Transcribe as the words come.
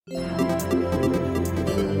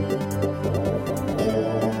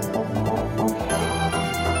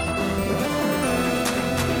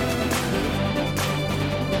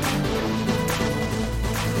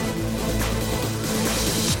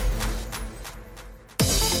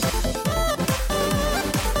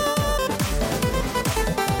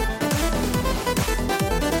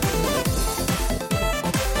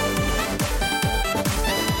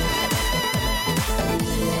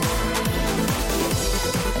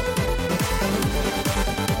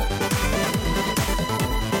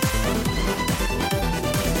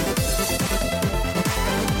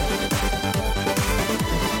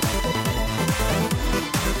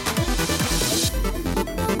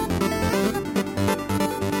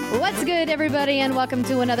Everybody, and welcome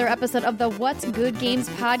to another episode of the What's Good Games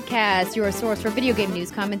podcast, your source for video game news,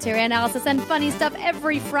 commentary, analysis, and funny stuff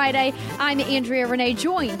every Friday. I'm Andrea Renee,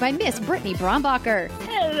 joined by Miss Brittany Brombacher.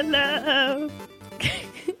 Hello.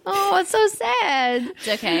 Oh, it's so sad. It's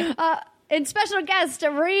okay. And special guest,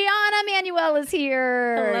 Rihanna Manuel is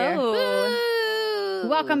here. Hello. Woo.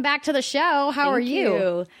 Welcome back to the show. How are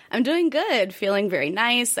you? I'm doing good. Feeling very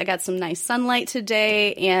nice. I got some nice sunlight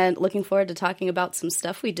today and looking forward to talking about some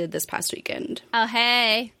stuff we did this past weekend. Oh,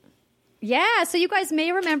 hey. Yeah, so you guys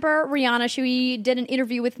may remember Rihanna. She did an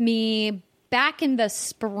interview with me back in the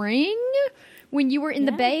spring when you were in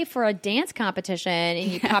the Bay for a dance competition, and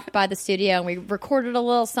you popped by the studio and we recorded a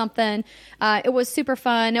little something. It was super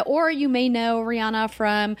fun. Or you may know Rihanna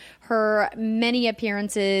from her many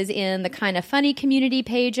appearances in the Kind of Funny community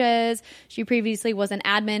pages. She previously was an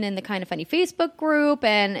admin in the Kind of Funny Facebook group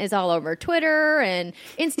and is all over Twitter and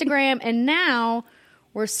Instagram. And now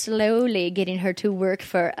we're slowly getting her to work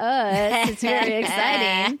for us. It's very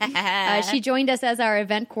exciting. She joined us as our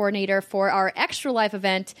event coordinator for our Extra Life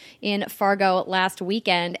event in Fargo last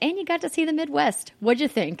weekend, and you got to see the Midwest. What'd you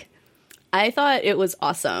think? I thought it was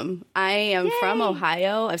awesome. I am from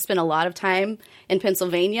Ohio. I've spent a lot of time in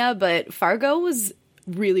Pennsylvania, but Fargo was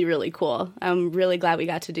really, really cool. I'm really glad we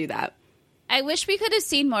got to do that. I wish we could have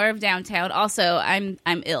seen more of downtown. Also, I'm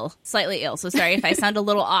ill, slightly ill, so sorry if I sound a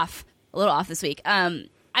little off this week.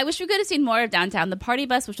 I wish we could have seen more of downtown. The party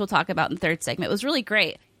bus, which we'll talk about in the third segment, was really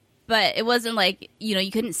great. But it wasn't like,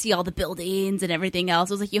 you couldn't see all the buildings and everything else.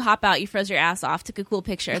 It was like you hop out, you froze your ass off, took a cool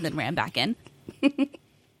picture, and then ran back in.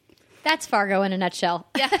 That's Fargo in a nutshell.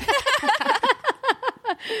 Yeah.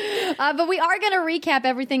 But we are going to recap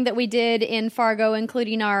everything that we did in Fargo,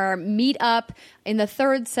 including our meetup in the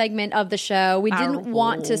third segment of the show. We didn't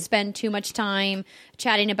want to spend too much time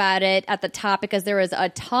chatting about it at the top because there is a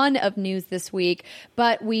ton of news this week.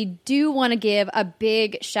 But we do want to give a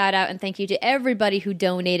big shout out and thank you to everybody who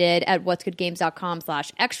donated at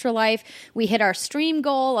whatsgoodgames.com/extralife. We hit our stream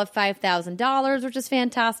goal of $5,000, which is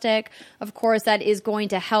fantastic. Of course, that is going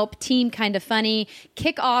to help Team Kind of Funny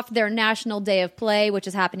kick off their National Day of Play, which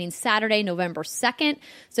is happening Saturday, November 2nd.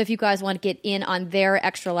 So if you guys want to get in on their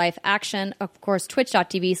Extra Life action, of course,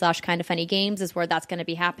 twitch.tv/kindoffunnygames is where that's going to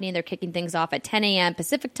be happening. They're kicking things off at 10 a.m.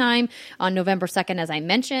 Pacific time on November 2nd, as I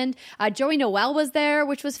mentioned. Joey Noelle was there,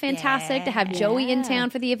 which was fantastic to have Joey in town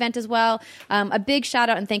for the event as well. A big shout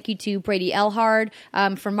out and thank you to Brady Elhard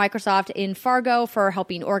from Microsoft in Fargo for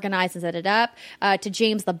helping organize and set it up. To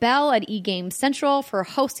James LaBelle at eGames Central for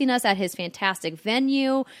hosting us at his fantastic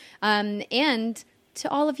venue. And to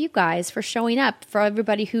all of you guys for showing up, for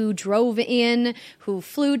everybody who drove in, who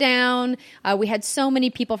flew down. We had so many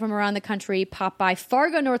people from around the country pop by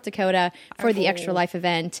Fargo, North Dakota for the Extra Life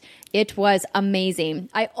event. It was amazing.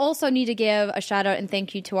 I also need to give a shout out and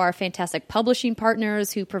thank you to our fantastic publishing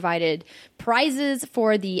partners who provided prizes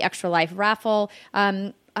for the Extra Life raffle.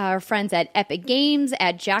 Our friends at Epic Games,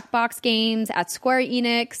 at Jackbox Games, at Square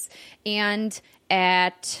Enix, and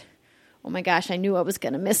at... Oh my gosh, I knew I was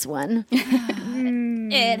going to miss one.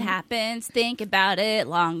 It happens. Think about it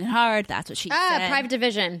long and hard. That's what she said. Private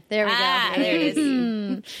Division. There we go. There it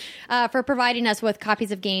is. For providing us with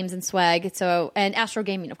copies of games and swag. And Astro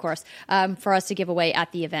Gaming, of course, for us to give away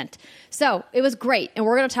at the event. So it was great. And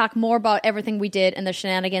we're going to talk more about everything we did and the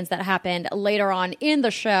shenanigans that happened later on in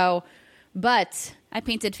the show. But I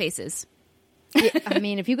painted faces. Yeah, I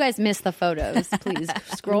mean, if you guys missed the photos, please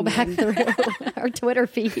scroll back through our Twitter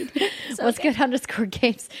feed. What's good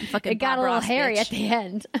 _games. It got a little hairy at the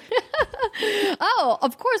end. Oh,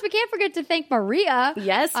 of course, we can't forget to thank Maria.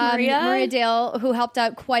 Yes, Maria. Maria Dale, who helped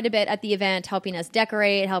out quite a bit at the event, helping us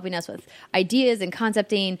decorate, helping us with ideas and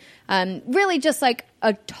concepting. Really just like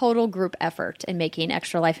a total group effort in making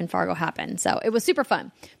Extra Life in Fargo happen. So it was super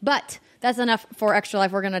fun. But that's enough for Extra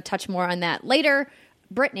Life. We're going to touch more on that later.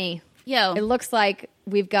 Brittany, Yo. It looks like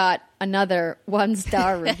we've got another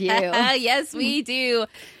 1-star review. Yes, we do.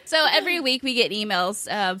 So every week we get emails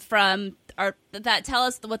from that tell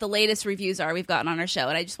us what the latest reviews are we've gotten on our show.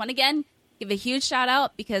 And I just want to, again, give a huge shout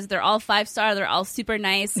out because they're all 5-star. They're all super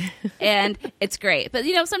nice and it's great. But,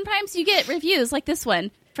 sometimes you get reviews like this one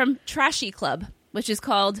from Trashy Club, which is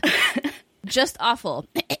called Just Awful.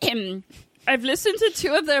 I've listened to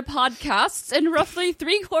 2 of their podcasts, and roughly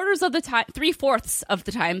 3/4 of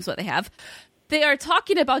the times what they have, they are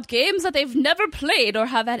talking about games that they've never played or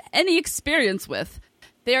have had any experience with.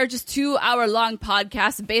 They are just 2-hour-long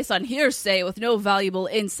podcasts based on hearsay with no valuable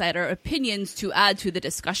insight or opinions to add to the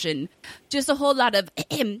discussion. Just a whole lot of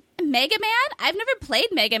Mega Man? I've never played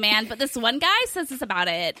Mega Man, but this one guy says this about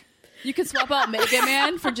it. You can swap out Mega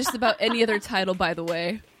Man for just about any other title, by the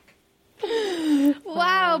way.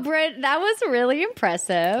 Wow, Britt, that was really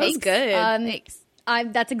impressive. That's good. Thanks.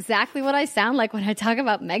 That's exactly what I sound like when I talk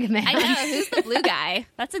about Mega Man. I know. Who's the blue guy?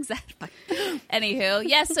 That's exactly. Anywho,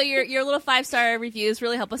 yes, so your little 5-star reviews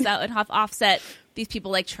really help us out and help offset these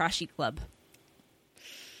people like Trashy Club.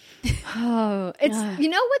 Oh,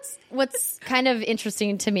 it's what's kind of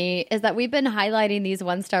interesting to me is that we've been highlighting these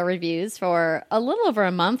 1-star reviews for a little over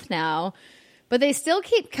a month now. But they still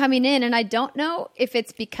keep coming in, and I don't know if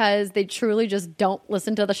it's because they truly just don't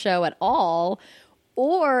listen to the show at all,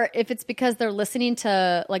 or if it's because they're listening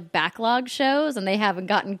to like backlog shows and they haven't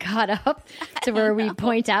gotten caught up to where we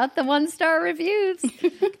point out the 1-star reviews.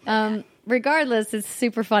 Regardless, it's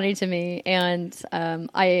super funny to me, and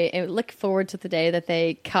I look forward to the day that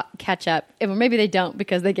they catch up. Or maybe they don't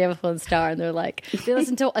because they gave us 1 star and they're like, they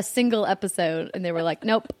listened to a single episode and they were like,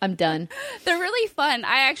 nope, I'm done. They're really fun.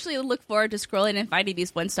 I actually look forward to scrolling and finding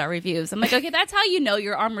these 1-star reviews. I'm like, okay, that's how you know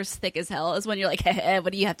your armor's thick as hell, is when you're like, hey,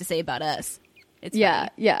 what do you have to say about us? It's funny.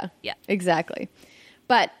 Yeah, exactly.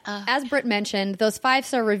 But as Britt mentioned, those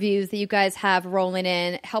 5-star reviews that you guys have rolling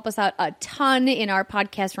in help us out a ton in our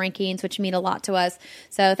podcast rankings, which mean a lot to us.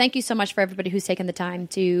 So thank you so much for everybody who's taken the time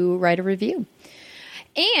to write a review.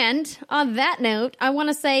 And on that note, I want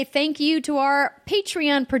to say thank you to our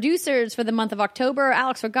Patreon producers for the month of October,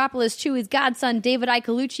 Alex Rogopoulos, Chewy's Godson, David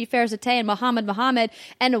Icolucci, Ferzateh, and Mohammed.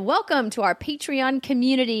 And welcome to our Patreon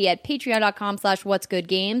community at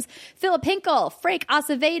patreon.com/whatsgoodgames. Philip Hinkle, Frank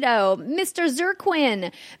Acevedo, Mr.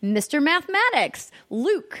 Zerquin, Mr. Mathematics,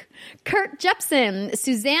 Luke, Kurt Jepson,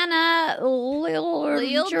 Susanna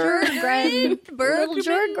Liljurgren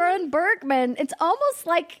Bergman. It's almost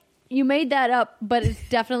like you made that up, but it's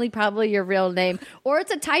definitely probably your real name. Or it's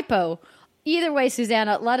a typo. Either way,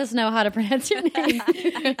 Susanna, let us know how to pronounce your name.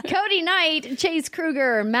 Cody Knight, Chase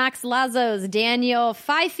Kruger, Max Lazos, Daniel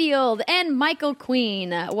Fifield, and Michael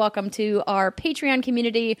Queen. Welcome to our Patreon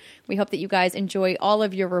community. We hope that you guys enjoy all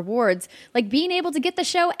of your rewards, like being able to get the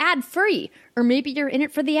show ad-free, or maybe you're in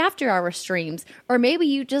it for the after-hour streams, or maybe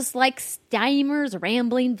you just like Steimer's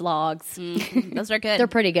rambling vlogs. Those are good. They're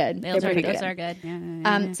pretty good. Those are good.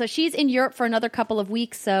 Yeah. So she's in Europe for another couple of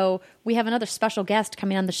weeks, so we have another special guest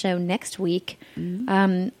coming on the show next week.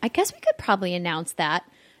 I guess we could probably announce that.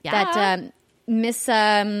 Yeah. That Miss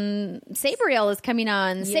Sabriel is coming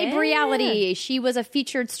on. Yeah. Sabreality. She was a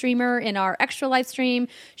featured streamer in our extra live stream.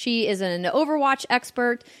 She is an Overwatch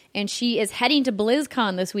expert, and she is heading to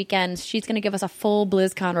BlizzCon this weekend. She's going to give us a full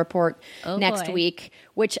BlizzCon report next week,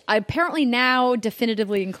 which apparently now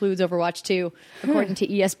definitively includes Overwatch 2, according to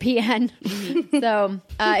ESPN. So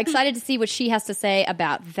excited to see what she has to say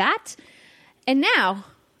about that. And now,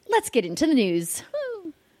 let's get into the news.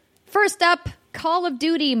 Woo. First up, Call of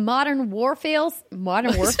Duty Modern Warfare? That's what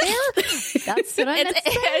I meant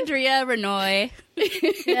to say. Andrea Renoy.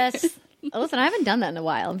 Yes. Listen, I haven't done that in a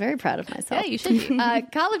while. I'm very proud of myself. Yeah, you should be.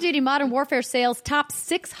 Call of Duty Modern Warfare sales topped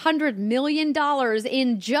 $600 million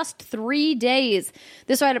in just 3 days.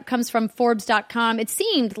 This write-up comes from Forbes.com. It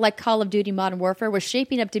seemed like Call of Duty Modern Warfare was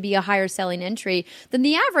shaping up to be a higher selling entry than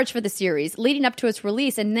the average for the series leading up to its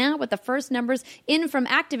release. And now with the first numbers in from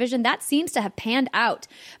Activision, that seems to have panned out.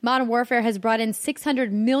 Modern Warfare has brought in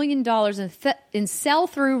 $600 million in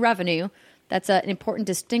sell-through revenue. That's an important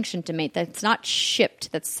distinction to make. That's not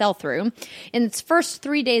shipped, that's sell-through. In its first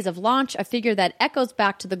 3 days of launch, a figure that echoes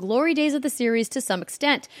back to the glory days of the series to some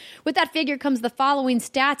extent. With that figure comes the following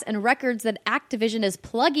stats and records that Activision is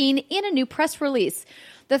plugging in a new press release.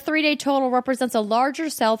 The 3-day total represents a larger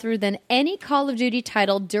sell-through than any Call of Duty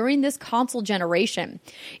title during this console generation.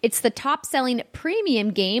 It's the top-selling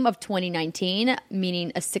premium game of 2019,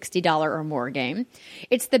 meaning a $60 or more game.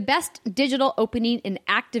 It's the best digital opening in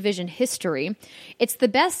Activision history. It's the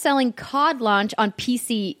best-selling COD launch on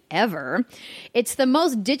PC ever. It's the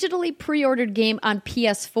most digitally pre-ordered game on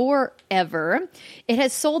PS4 ever. It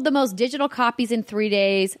has sold the most digital copies in 3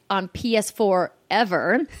 days on PS4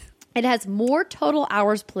 ever. It has more total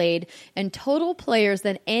hours played and total players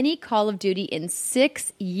than any Call of Duty in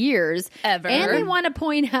 6 years. Ever. And they want to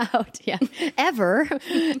point out, ever.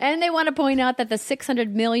 And they want to point out that the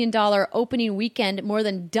 $600 million opening weekend more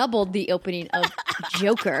than doubled the opening of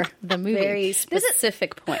Joker, the movie. Very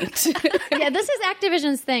specific point. Yeah, this is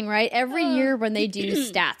Activision's thing, right? Every year when they do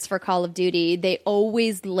stats for Call of Duty, they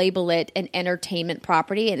always label it an entertainment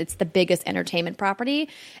property, and it's the biggest entertainment property.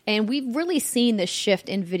 And we've really seen this shift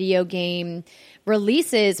in video game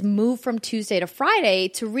releases move from Tuesday to Friday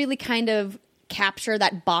to really kind of capture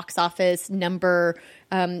that box office number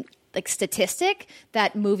like statistic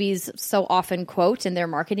that movies so often quote in their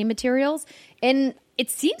marketing materials. And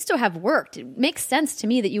it seems to have worked. It makes sense to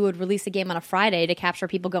me that you would release a game on a Friday to capture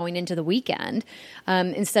people going into the weekend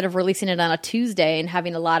instead of releasing it on a Tuesday and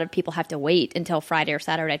having a lot of people have to wait until Friday or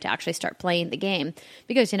Saturday to actually start playing the game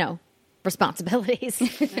because, responsibilities.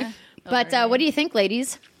 Yeah, but what do you think,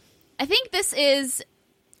 ladies? I think this is,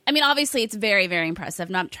 obviously it's very, very impressive.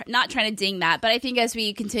 Not trying to ding that, but I think as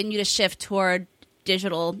we continue to shift toward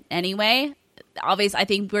digital anyway, obviously I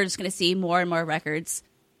think we're just going to see more and more records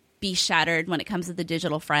be shattered when it comes to the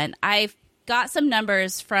digital front. I've got some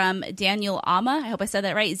numbers from Daniel Ama. I hope I said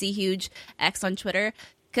that right. ZHugeX on Twitter.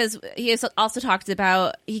 Because he has also talked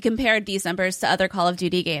about, he compared these numbers to other Call of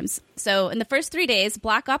Duty games. So in the first 3 days,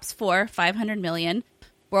 Black Ops 4, 500 million.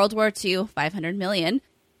 World War II, 500 million.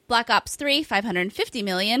 Black Ops 3, 550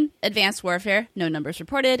 million. Advanced Warfare, no numbers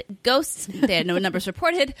reported. Ghosts, they had no numbers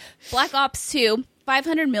reported. Black Ops 2,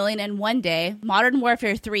 500 million in 1 day. Modern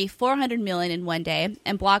Warfare 3, 400 million in 1 day.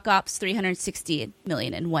 And Black Ops 360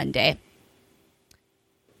 million in 1 day.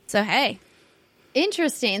 So, hey.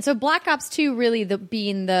 Interesting. So Black Ops 2 really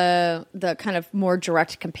being the kind of more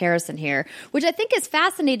direct comparison here, which I think is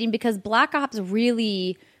fascinating because Black Ops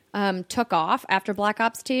really took off after Black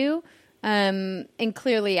Ops 2. And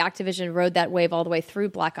clearly Activision rode that wave all the way through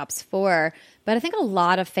Black Ops 4. But I think a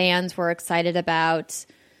lot of fans were excited about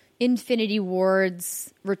Infinity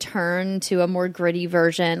Ward's return to a more gritty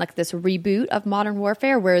version, like this reboot of Modern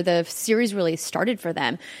Warfare, where the series really started for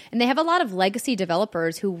them. And they have a lot of legacy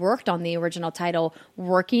developers who worked on the original title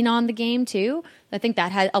working on the game too. I think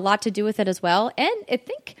that had a lot to do with it as well. And I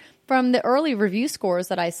think from the early review scores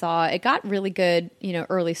that I saw, it got really good,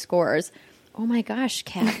 early scores. Oh my gosh,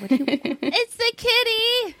 Kat, what do you want? It's the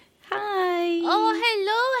kitty. Hi. Oh,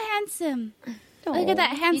 hello, handsome. Look at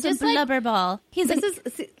that handsome blubber ball. He's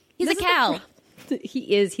a cow.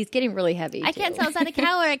 He is. He's getting really heavy. I can't tell is that a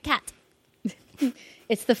cow or a cat.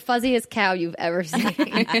 It's the fuzziest cow you've ever seen.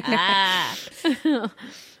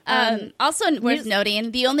 Also worth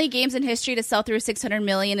noting, the only games in history to sell through 600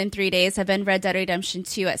 million in 3 days have been Red Dead Redemption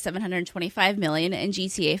 2 at 725 million and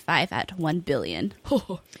GTA 5 at 1 billion.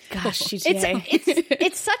 Oh, gosh, GTA.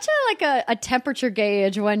 It's such a temperature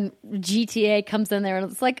gauge when GTA comes in there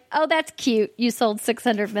and it's like, oh, that's cute. You sold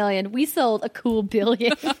 600 million. We sold a cool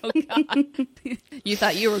billion. Oh, you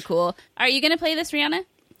thought you were cool. Are you going to play this, Rihanna?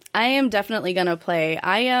 I am definitely going to play.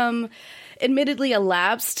 I am admittedly a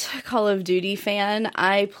lapsed Call of Duty fan.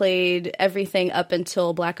 I played everything up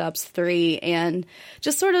until Black Ops 3 and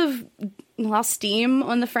just sort of lost steam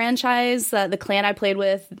on the franchise. The clan I played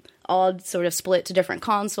with all sort of split to different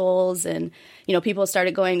consoles, and people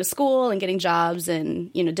started going to school and getting jobs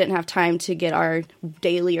and didn't have time to get our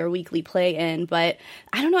daily or weekly play in. But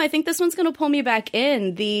I don't know, I think this one's going to pull me back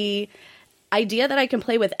in. The idea that I can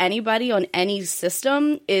play with anybody on any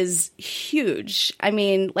system is huge. I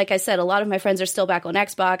mean, like I said, a lot of my friends are still back on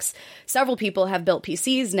Xbox. Several people have built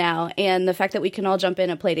PCs now, and the fact that we can all jump in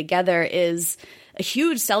and play together is a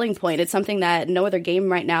huge selling point. It's something that no other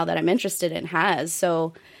game right now that I'm interested in has.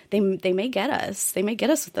 So they may get us. They may get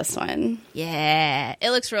us with this one. Yeah, it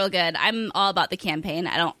looks real good. I'm all about the campaign.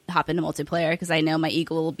 I don't hop into multiplayer because I know my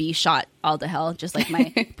ego will be shot all to hell, just like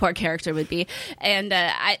my poor character would be. And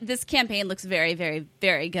this campaign looks very, very,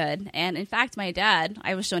 very good. And in fact, my dad,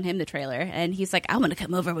 I was showing him the trailer, and he's like, I want to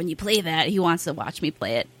come over when you play that. He wants to watch me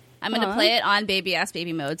play it. I'm going to play it on baby-ass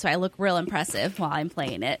baby mode, so I look real impressive while I'm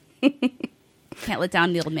playing it. Can't let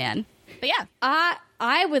down the old man. But yeah.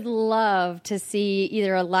 I would love to see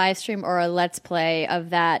either a live stream or a let's play of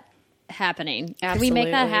that happening. Absolutely. Can we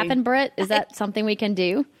make that happen, Britt? Is that something we can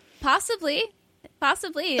do? Possibly.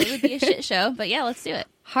 Possibly. It would be a shit show, but yeah, let's do it.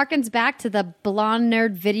 Harkens back to the blonde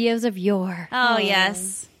nerd videos of yore. Oh,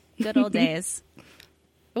 yes. Good old days.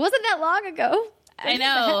 It wasn't that long ago. I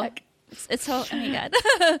know. It's so, oh my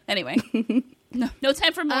God. Anyway. No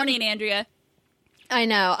time for mourning, Andrea. I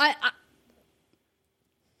know.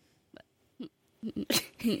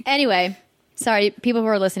 Anyway, sorry, people who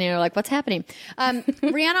are listening are like, what's happening?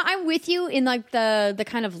 Brianna, I'm with you in like the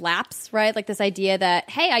kind of lapse, right? Like this idea that,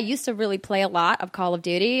 hey, I used to really play a lot of Call of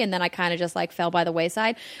Duty and then I kind of just like fell by the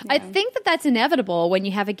wayside. Yeah. I think that that's inevitable when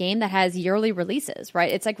you have a game that has yearly releases,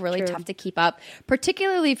 right? It's like really tough to keep up,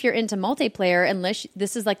 particularly if you're into multiplayer, unless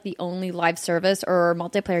this is like the only live service or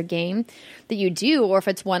multiplayer game that you do, or if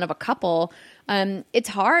it's one of a couple. It's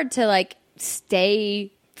hard to like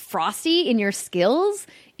stay frosty in your skills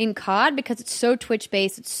in COD because it's so Twitch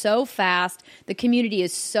based, it's so fast, the community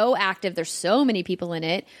is so active, there's so many people in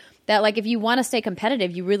it that like if you want to stay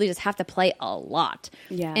competitive, you really just have to play a lot.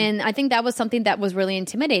 Yeah. And I think that was something that was really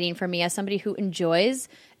intimidating for me as somebody who enjoys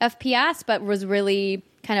FPS but was really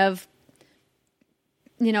kind of,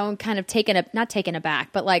 you know, kind of not taken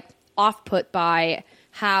aback, but like off put by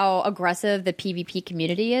how aggressive the PvP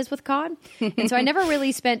community is with COD. And so I never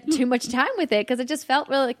really spent too much time with it because it just felt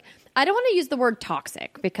really like, I don't want to use the word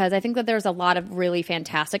toxic because I think that there's a lot of really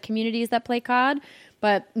fantastic communities that play COD,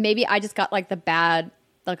 but maybe I just got like the bad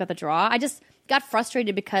luck of the draw. I just got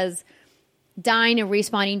frustrated because dying and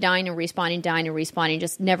respawning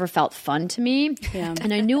just never felt fun to me. Yeah.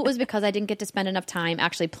 And I knew it was because I didn't get to spend enough time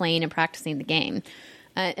actually playing and practicing the game.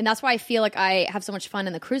 And that's why I feel like I have so much fun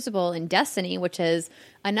in the Crucible and Destiny, which is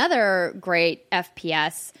another great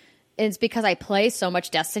FPS. It's because I play so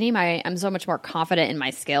much Destiny. I'm so much more confident in my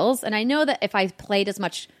skills. And I know that if I played as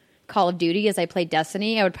much Call of Duty as I played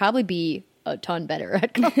Destiny, I would probably be a ton better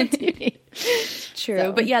at Call of Duty. True.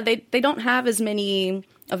 So. But yeah, they don't have as many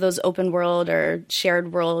of those open world or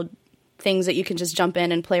shared world things that you can just jump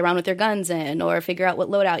in and play around with your guns in, or figure out what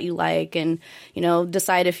loadout you like and, you know,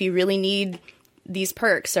 decide if you really need these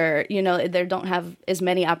perks, or, you know, they don't have as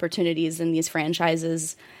many opportunities in these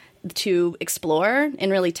franchises to explore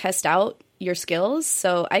and really test out your skills.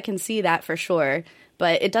 So I can see that for sure,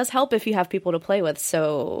 but it does help if you have people to play with.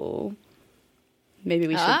 So maybe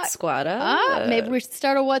we should squad up. Maybe we should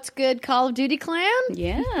start a What's Good Call of Duty clan.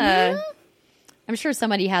 Yeah. Mm-hmm. I'm sure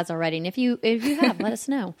somebody has already, and if you have, let us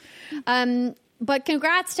know. But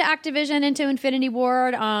congrats to Activision and to Infinity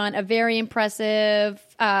Ward on a very impressive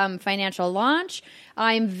financial launch.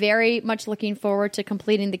 I'm very much looking forward to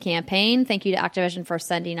completing the campaign. Thank you to Activision for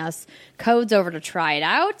sending us codes over to try it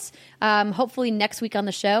out. Hopefully next week on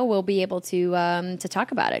the show we'll be able to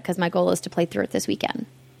talk about it because my goal is to play through it this weekend.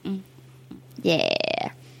 Mm. Yeah.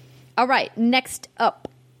 All right. Next up,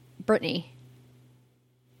 Brittany.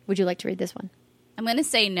 Would you like to read this one? I'm going to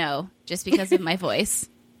say no, just because of my voice.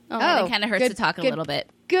 Oh, it kind of hurts to talk a little bit.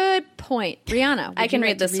 Good point. Brianna, I can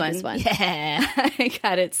read this one. Yeah. I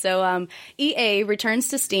got it. So EA returns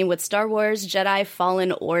to Steam with Star Wars Jedi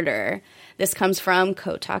Fallen Order. This comes from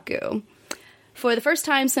Kotaku. For the first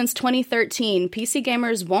time since 2013, PC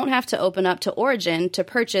gamers won't have to open up to Origin to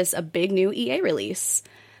purchase a big new EA release.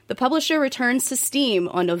 The publisher returns to Steam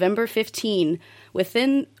on November 15 with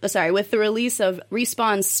the release of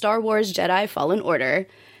Respawn's Star Wars Jedi Fallen Order.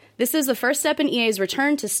 This is the first step in EA's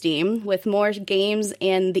return to Steam, with more games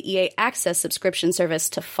and the EA Access subscription service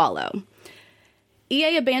to follow.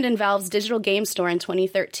 EA abandoned Valve's digital game store in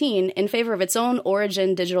 2013 in favor of its own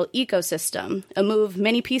Origin digital ecosystem, a move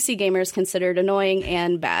many PC gamers considered annoying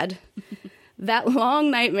and bad. That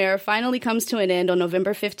long nightmare finally comes to an end on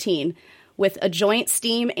November 15, with a joint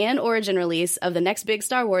Steam and Origin release of the next big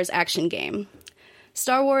Star Wars action game.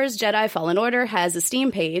 Star Wars Jedi Fallen Order has a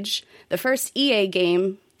Steam page, the first EA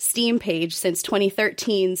game Steam page since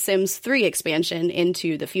 2013's Sims 3 expansion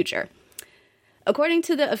Into the Future. According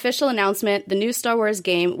to the official announcement, the new Star Wars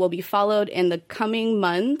game will be followed in the coming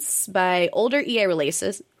months by older EA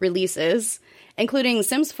releases, including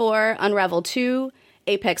Sims 4, Unravel 2,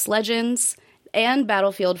 Apex Legends, and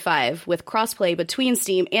Battlefield 5, with crossplay between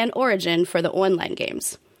Steam and Origin for the online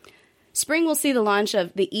games. Spring will see the launch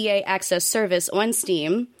of the EA Access service on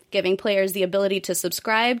Steam, giving players the ability to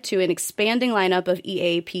subscribe to an expanding lineup of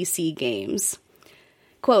EA PC games.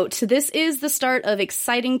 Quote, This is the start of an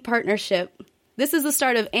exciting partnership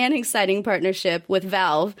with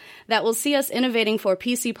Valve that will see us innovating for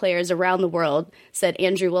PC players around the world, said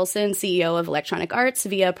Andrew Wilson, CEO of Electronic Arts,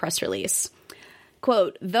 via press release.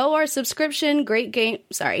 Quote, through our subscription, great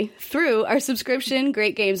games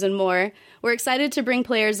and more, we're excited to bring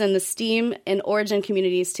players in the Steam and Origin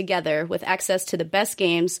communities together with access to the best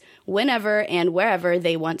games whenever and wherever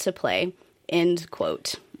they want to play. End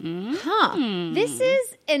quote. This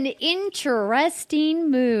is an interesting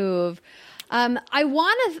move. I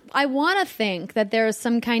want to think that there's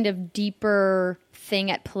some kind of deeper thing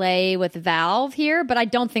at play with Valve here, but I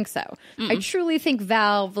don't think so. I truly think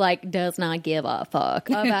Valve does not give a fuck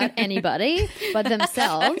about anybody but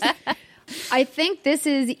themselves. I think this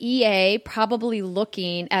is EA probably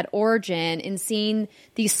looking at Origin and seeing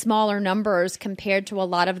these smaller numbers compared to a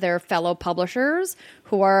lot of their fellow publishers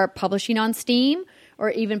who are publishing on Steam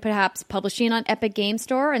or even perhaps publishing on Epic Game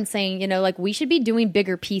Store and saying, we should be doing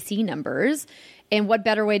bigger PC numbers. And what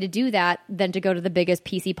better way to do that than to go to the biggest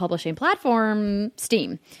PC publishing platform,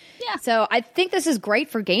 Steam? Yeah. So I think this is great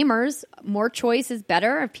for gamers. More choice is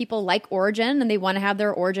better. If people like Origin and they want to have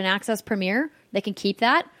their Origin Access premiere, they can keep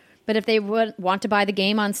that. But if they would want to buy the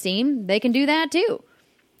game on Steam, they can do that too.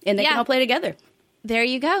 And they can all play together. There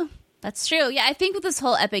you go. That's true. Yeah, I think with this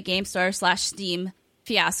whole Epic Game Store / Steam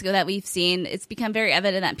fiasco that we've seen, it's become very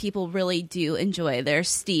evident that people really do enjoy their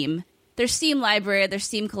Steam library, their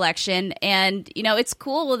Steam collection. And, it's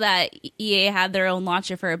cool that EA had their own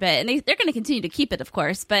launcher for a bit. And they're going to continue to keep it, of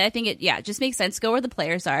course. But I think it just makes sense. Go where the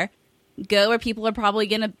players are. Go where people are probably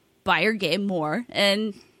going to buy your game more.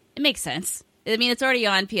 And it makes sense. I mean, it's already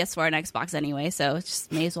on PS4 and Xbox anyway, so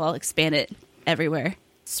just may as well expand it everywhere.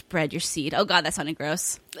 Spread your seed. Oh, God, that sounded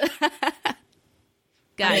gross.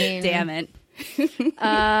 Damn it.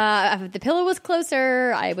 If the pillow was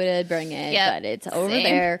closer, I would bring it, but it's over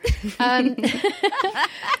there.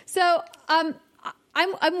 So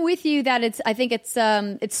I'm with you that I think it's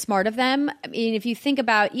smart of them. I mean, if you think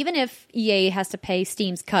about, even if EA has to pay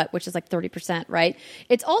Steam's cut, which is 30%, right?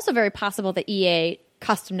 It's also very possible that EA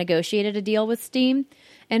custom negotiated a deal with Steam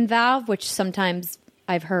and Valve, which sometimes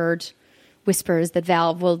I've heard whispers that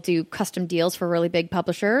Valve will do custom deals for really big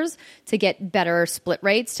publishers to get better split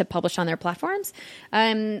rates to publish on their platforms.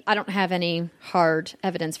 I don't have any hard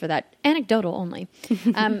evidence for that, anecdotal only.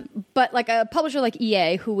 But a publisher like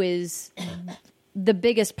EA, who is the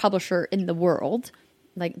biggest publisher in the world,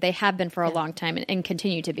 they have been for a long time and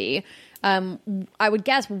continue to be, I would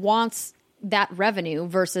guess wants that revenue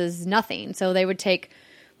versus nothing. So they would take,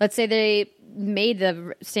 let's say they made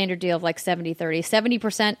the standard deal of 70-30.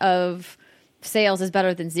 70% of sales is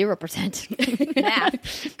better than 0%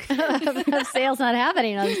 math of sales not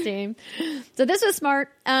happening on Steam. So this was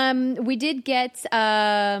smart. We did get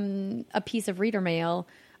a piece of reader mail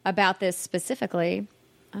about this specifically.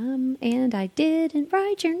 And I didn't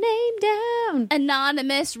write your name down.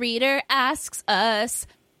 Anonymous reader asks us.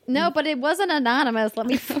 No, but it wasn't anonymous. Let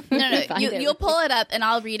me No. You'll pull it up and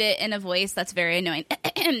I'll read it in a voice that's very annoying.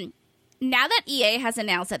 Now that EA has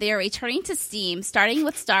announced that they are returning to Steam, starting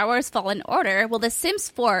with Star Wars Fallen Order, will The Sims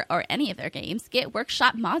 4 or any of their games get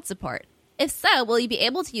Workshop mod support? If so, will you be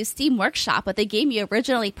able to use Steam Workshop with the game you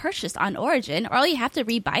originally purchased on Origin, or will you have to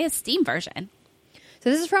rebuy a Steam version?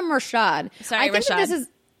 So this is from Rashad. Sorry, I think Rashad.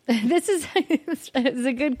 This is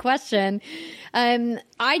a good question.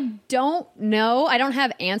 I don't know. I don't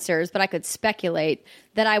have answers, but I could speculate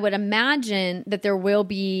that I would imagine that there will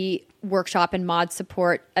be Workshop and mod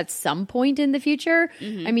support at some point in the future.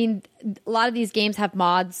 Mm-hmm. I mean, a lot of these games have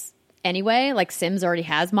mods anyway. Sims already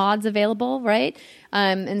has mods available, right?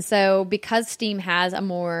 And so because Steam has a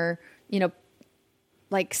more,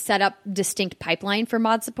 set up distinct pipeline for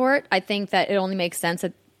mod support, I think that it only makes sense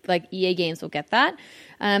that EA games will get that.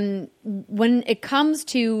 When it comes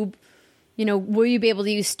to, will you be able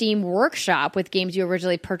to use Steam Workshop with games you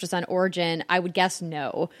originally purchased on Origin? I would guess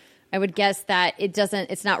no. I would guess that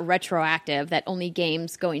it's not retroactive, that only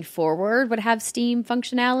games going forward would have Steam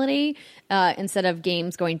functionality instead of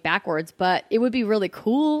games going backwards. But it would be really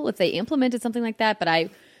cool if they implemented something like that. But I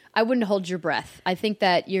wouldn't hold your breath. I think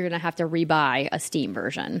that you're going to have to rebuy a Steam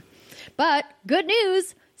version. But good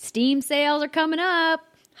news, Steam sales are coming up.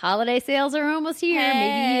 Holiday sales are almost here.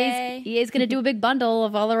 Hey. Maybe EA's going to do a big bundle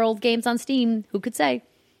of all their old games on Steam. Who could say?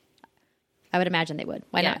 I would imagine they would.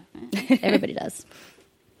 Why not? Everybody does.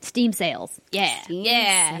 Steam sales. Yeah. Steam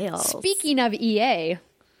sales. Speaking of EA,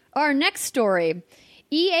 our next story.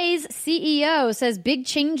 EA's CEO says big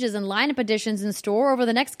changes and lineup additions in store over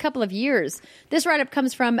the next couple of years. This write-up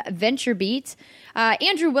comes from VentureBeat.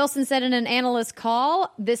 Andrew Wilson said in an analyst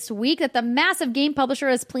call this week that the massive game publisher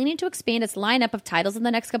is planning to expand its lineup of titles in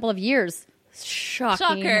the next couple of years.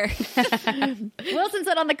 Shocking. Shocker. Wilson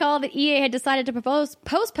said on the call that EA had decided to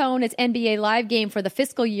postpone its NBA Live game for the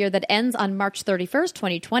fiscal year that ends on March 31st,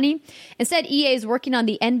 2020. Instead, EA is working on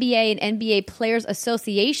the NBA and NBA Players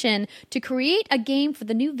Association to create a game for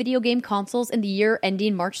the new video game consoles in the year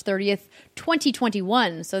ending March 30th,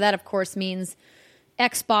 2021. So that, of course, means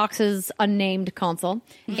Xbox's unnamed console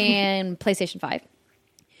and PlayStation 5.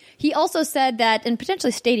 He also said that, and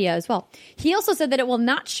potentially Stadia as well, he also said that it will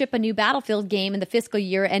not ship a new Battlefield game in the fiscal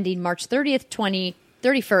year ending March 31st,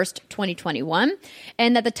 2021,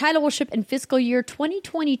 and that the title will ship in fiscal year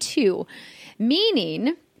 2022,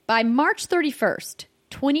 meaning by March 31st,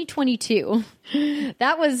 2022.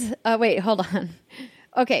 That was, wait, hold on.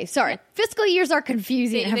 Okay, sorry. Fiscal years are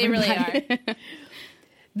confusing. They really are.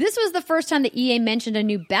 This was the first time that EA mentioned a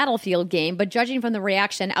new Battlefield game, but judging from the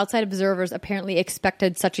reaction, outside observers apparently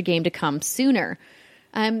expected such a game to come sooner.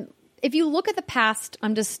 If you look at the past,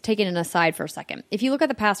 I'm just taking an aside for a second. If you look at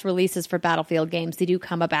the past releases for Battlefield games, they do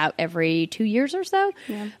come about every 2 years or so.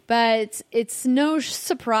 Yeah. But it's no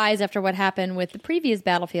surprise after what happened with the previous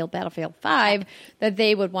Battlefield 5, that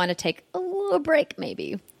they would want to take a little break,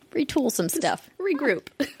 maybe. Retool some stuff. Regroup.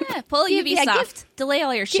 Yeah, pull Ubisoft. Delay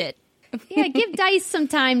all your shit. Yeah, give DICE some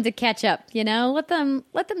time to catch up, you know? Let them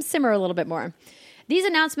simmer a little bit more. These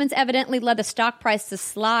announcements evidently led the stock price to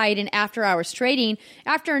slide in after-hours trading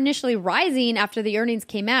after initially rising after the earnings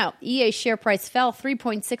came out. EA's share price fell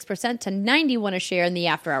 3.6% to 91 a share in the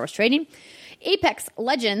after-hours trading. Apex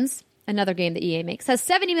Legends, another game that EA makes, has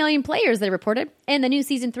 70 million players, they reported, and the new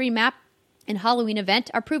Season 3 map and Halloween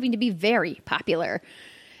event are proving to be very popular.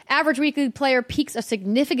 Average weekly player peaks are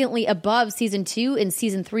significantly above Season 2 and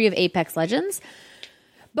Season 3 of Apex Legends.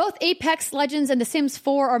 Both Apex Legends and The Sims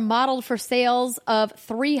 4 are modeled for sales of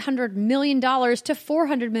 $300 million to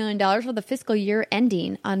 $400 million for the fiscal year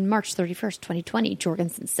ending on March 31st, 2020,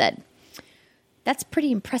 Jorgensen said. That's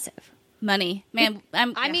pretty impressive. Money. Man,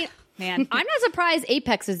 man, I'm not surprised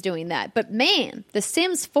Apex is doing that, but man, The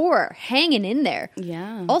Sims 4 hanging in there.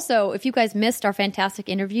 Yeah. Also, if you guys missed our fantastic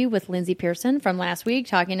interview with Lindsay Pearson from last week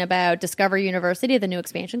talking about Discover University, the new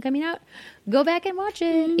expansion coming out, go back and watch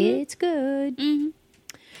it. Mm-hmm. It's good. Mm-hmm.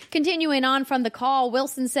 Continuing on from the call,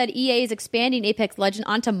 Wilson said EA is expanding Apex Legends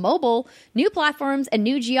onto mobile, new platforms, and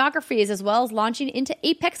new geographies, as well as launching into an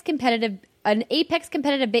Apex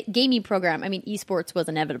competitive gaming program. I mean, esports was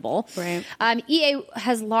inevitable. Right. EA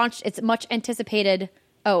has launched its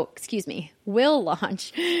will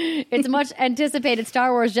launch its much anticipated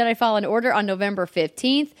Star Wars Jedi Fallen Order on November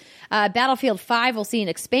 15th. Battlefield 5 will see an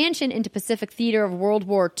expansion into Pacific Theater of World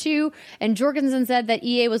War II. And Jorgensen said that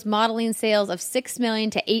EA was modeling sales of 6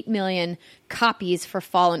 million to 8 million copies for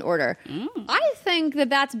Fallen Order. I think that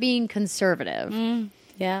that's being conservative.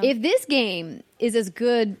 Yeah. If this game is as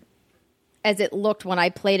good as it looked when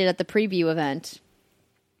I played it at the preview event,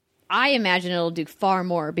 I imagine it'll do far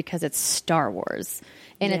more because it's Star Wars.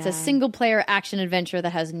 And it's a single-player action adventure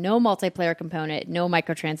that has no multiplayer component, no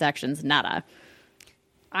microtransactions, nada.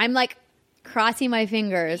 I'm like crossing my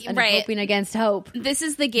fingers and hoping against hope. This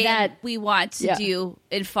is the game that we want to do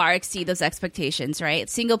and far exceed those expectations, right?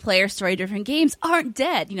 Single-player story-driven games aren't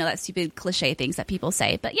dead. You know, that stupid cliche things that people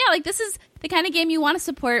say. But yeah, like this is the kind of game you want to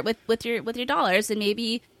support with your dollars, and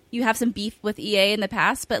maybe you have some beef with EA in the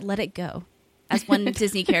past, but let it go. As one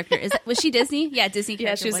Disney character. Was she Disney? Yeah, Disney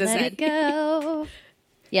character. Yeah, she was Let it go.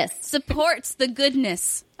 Yes. Supports the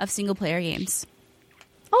goodness of single-player games.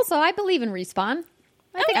 Also, I believe in Respawn.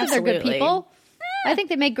 I think that they're good people. I think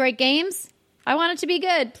they make great games. I want it to be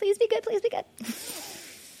good. Please be good. Please be good.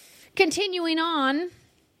 Continuing on.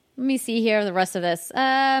 Let me see here the rest of this.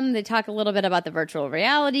 They talk a little bit about the virtual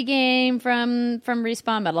reality game from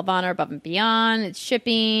Respawn, Medal of Honor, Above and Beyond. It's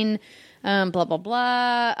shipping. Blah, blah,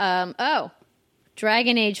 blah.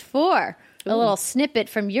 Dragon Age 4. A little snippet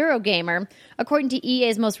from Eurogamer. According to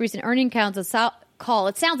EA's most recent earnings call,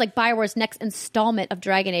 it sounds like BioWare's next installment of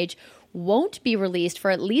Dragon Age won't be released for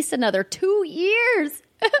at least another 2 years.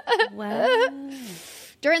 Wow.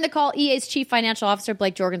 During the call, EA's chief financial officer,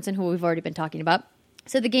 Blake Jorgensen, who we've already been talking about,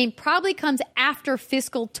 said the game probably comes after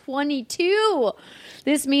fiscal 22.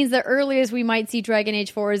 This means the earliest we might see Dragon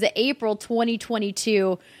Age 4 is April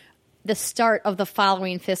 2022, the start of the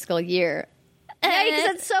following fiscal year.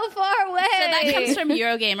 Yikes, it's so far away. So that comes from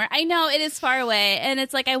Eurogamer. I know it is far away, and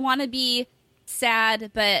it's like I want to be sad,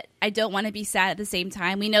 but I don't want to be sad at the same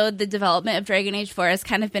time. We know the development of Dragon Age 4 has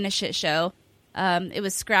kind of been a shit show. It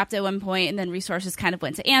was scrapped at one point, and then resources kind of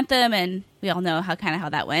went to Anthem, and we all know how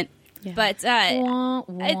that went. Yeah. But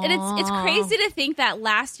it's crazy to think that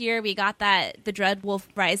last year we got the Dreadwolf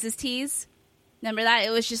Rises tease. Remember that? It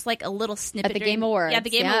was just like a little snippet at the Game Awards. Yeah, the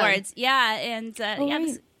Game Awards. Yeah,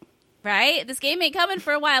 and right. This game ain't coming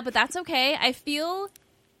for a while, but that's okay. I feel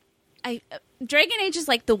Dragon Age is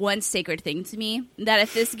like the one sacred thing to me that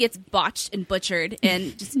if this gets botched and butchered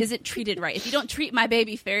and just isn't treated right, if you don't treat my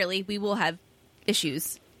baby fairly, we will have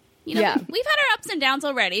issues. You know, we've had our ups and downs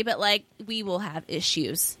already, but like we will have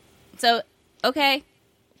issues. So, okay,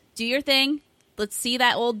 do your thing. Let's see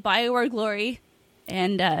that old BioWare glory.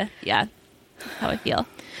 And how I feel.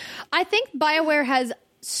 I think BioWare has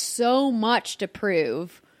so much to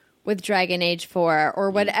prove with Dragon Age 4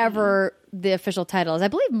 or whatever the official title is. I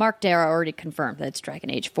believe Mark Darrow already confirmed that it's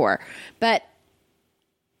Dragon Age 4. But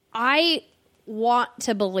I want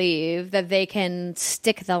to believe that they can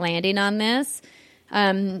stick the landing on this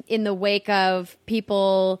in the wake of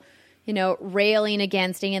people, railing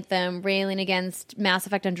against Anthem, railing against Mass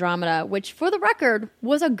Effect Andromeda, which, for the record,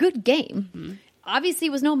 was a good game. Mm-hmm. Obviously,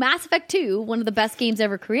 it was no Mass Effect 2, one of the best games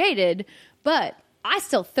ever created, but I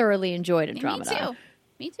still thoroughly enjoyed Andromeda.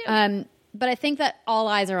 Me too. But I think that all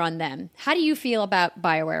eyes are on them. How do you feel about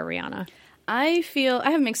BioWare, Rihanna? I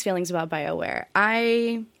have mixed feelings about BioWare.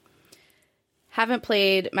 I haven't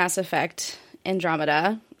played Mass Effect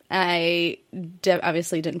Andromeda. I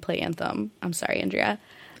obviously didn't play Anthem. I'm sorry, Andrea.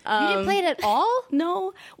 You didn't play it at all?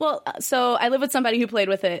 No. Well, so I live with somebody who played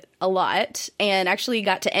with it a lot and actually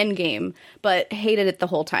got to endgame, but hated it the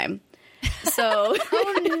whole time. So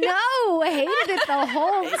oh no, I hated it the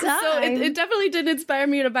whole time. So it definitely did inspire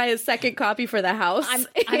me to buy a second copy for the house.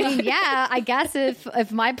 I mean, yeah, I guess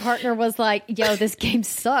if my partner was like, "Yo, this game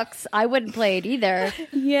sucks," I wouldn't play it either.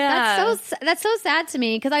 Yeah, that's so sad to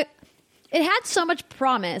me because it had so much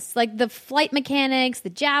promise, like the flight mechanics,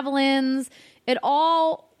 the javelins, it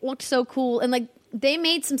all looked so cool, and like they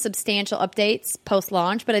made some substantial updates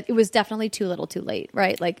post-launch, but it was definitely too little too late,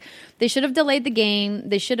 right? Like they should have delayed the game.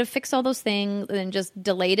 They should have fixed all those things and then just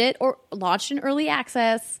delayed it or launched in early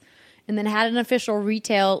access and then had an official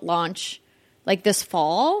retail launch like this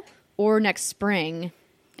fall or next spring.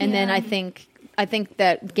 And then I think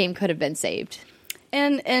that game could have been saved.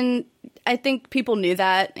 And I think people knew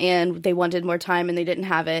that and they wanted more time and they didn't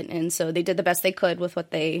have it. And so they did the best they could with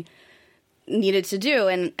what they needed to do,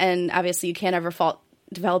 and obviously you can't ever fault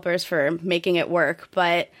developers for making it work,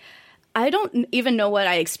 but I don't even know what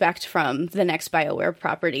I expect from the next BioWare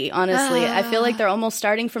property, honestly. I feel like they're almost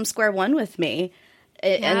starting from square one with me,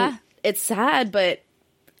 and it's sad, but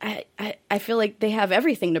I feel like they have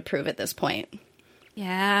everything to prove at this point. Isn't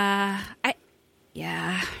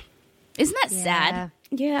that sad?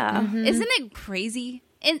 Yeah. Mm-hmm. Isn't it crazy?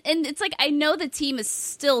 And it's like, I know the team is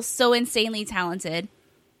still so insanely talented,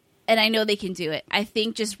 and I know they can do it. I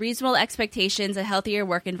think just reasonable expectations, a healthier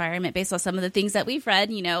work environment based on some of the things that we've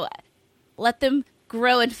read, let them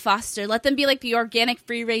grow and foster. Let them be like the organic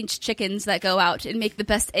free-range chickens that go out and make the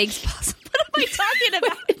best eggs possible. What am I talking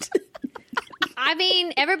about? I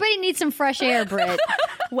mean, everybody needs some fresh air, Britt.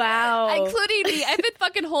 Wow. Including me. I've been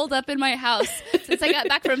fucking holed up in my house since I got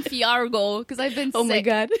back from Fiargo because I've been sick. Oh my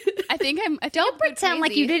God. Don't pretend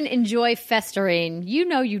like you didn't enjoy festering. You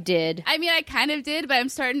know you did. I mean, I kind of did, but I'm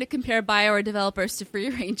starting to compare BioWare developers to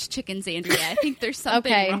free-range chickens, Andrea. I think there's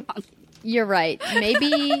something wrong. You're right.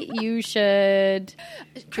 Maybe you should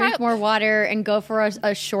drink more water and go for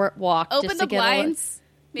a short walk. Open the blinds,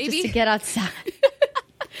 maybe. Just to get outside.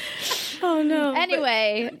 Oh, no.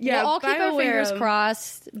 Anyway, we'll all keep our fingers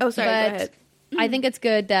crossed. Oh, sorry, go ahead. I think it's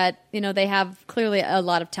good that, they have clearly a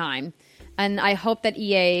lot of time. And I hope that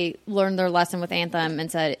EA learned their lesson with Anthem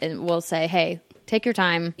and will say, hey, take your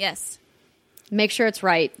time. Yes. Make sure it's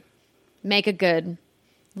right. Make it good.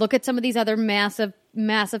 Look at some of these other massive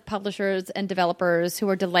publishers and developers who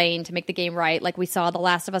are delaying to make the game right. Like we saw The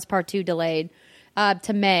Last of Us Part 2 delayed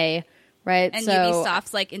to May. Right, and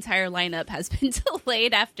Ubisoft's entire lineup has been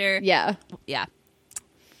delayed after. Yeah.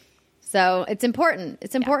 So it's important.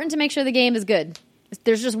 It's important to make sure the game is good.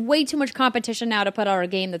 There's just way too much competition now to put out a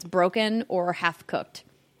game that's broken or half cooked.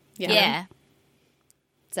 Yeah.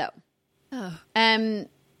 So,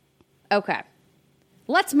 okay,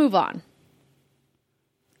 let's move on.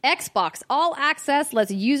 Xbox All Access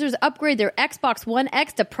lets users upgrade their Xbox One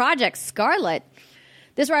X to Project Scarlet.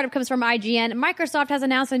 This write-up comes from IGN. Microsoft has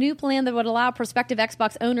announced a new plan that would allow prospective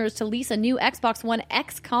Xbox owners to lease a new Xbox One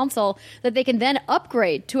X console that they can then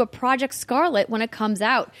upgrade to a Project Scarlet when it comes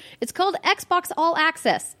out. It's called Xbox All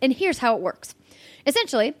Access, and here's how it works.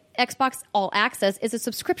 Essentially, Xbox All Access is a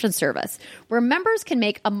subscription service where members can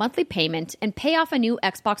make a monthly payment and pay off a new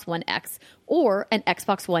Xbox One X or an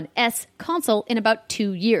Xbox One S console in about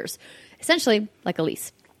 2 years. Essentially, like a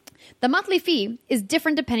lease. The monthly fee is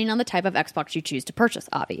different depending on the type of Xbox you choose to purchase,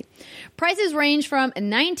 Avi. Prices range from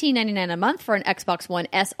 $19.99 a month for an Xbox One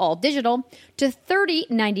S all digital to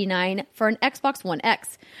 $30.99 for an Xbox One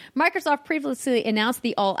X. Microsoft previously announced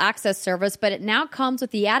the All Access service, but it now comes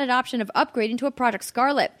with the added option of upgrading to a Project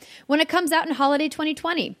Scarlet when it comes out in holiday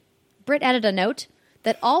 2020. Britt added a note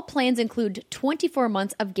that all plans include 24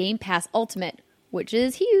 months of Game Pass Ultimate which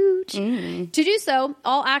is huge. To do so,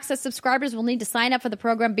 All Access subscribers will need to sign up for the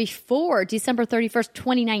program before December 31st,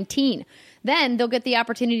 2019. Then they'll get the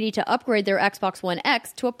opportunity to upgrade their Xbox One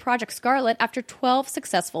X to a Project Scarlet after 12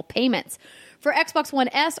 successful payments. For Xbox One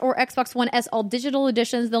S or Xbox One S All Digital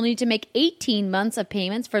Editions, they'll need to make 18 months of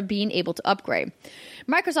payments for being able to upgrade.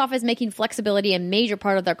 Microsoft is making flexibility a major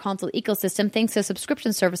part of their console ecosystem thanks to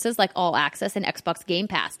subscription services like All Access and Xbox Game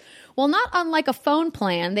Pass. While not unlike a phone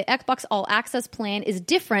plan, the Xbox All Access plan is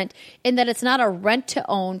different in that it's not a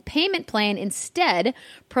rent-to-own payment plan. Instead,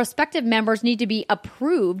 prospective members need to be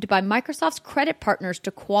approved by Microsoft's credit partners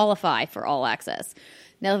to qualify for All Access.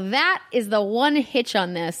 Now, that is the one hitch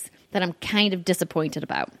on this that I'm kind of disappointed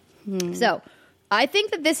about. So, I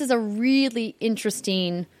think that this is a really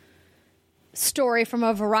interesting story from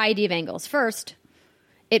a variety of angles. First,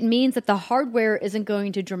 it means that the hardware isn't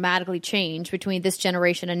going to dramatically change between this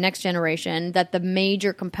generation and next generation, that the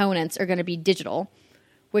major components are going to be digital,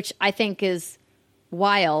 which I think is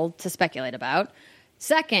wild to speculate about.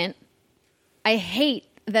 Second, I hate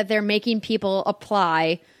that they're making people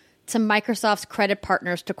apply to Microsoft's credit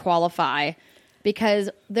partners to qualify, because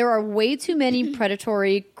there are way too many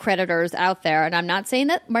predatory creditors out there. And I'm not saying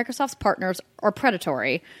that Microsoft's partners are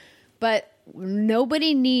predatory, but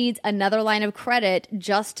nobody needs another line of credit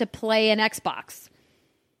just to play an Xbox.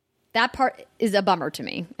 That part is a bummer to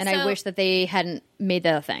me, and I wish that they hadn't made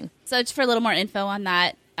that a thing. So just for a little more info on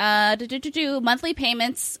that, monthly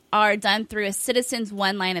payments are done through a Citizens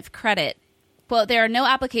One line of credit. Well, there are no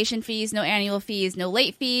application fees, no annual fees, no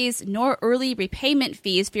late fees, nor early repayment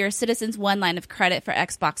fees for your Citizens One line of credit for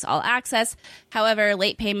Xbox All Access. However,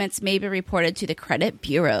 late payments may be reported to the credit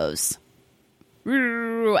bureaus.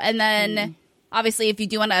 And then, obviously, if you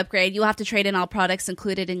do want to upgrade, you'll have to trade in all products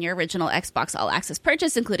included in your original Xbox All Access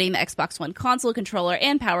purchase, including the Xbox One console, controller,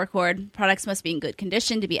 and power cord. Products must be in good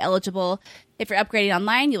condition to be eligible. If you're upgrading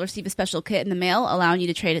online, you'll receive a special kit in the mail, allowing you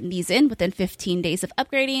to trade these in within 15 days of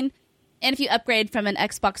upgrading. And if you upgrade from an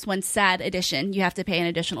Xbox One SAD edition, you have to pay an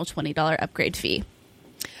additional $20 upgrade fee.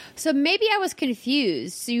 So maybe I was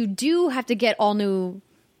confused. So you do have to get all new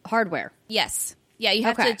hardware. Yes. Yeah, you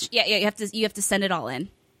have to. Yeah, you have to send it all in.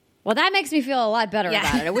 Well, that makes me feel a lot better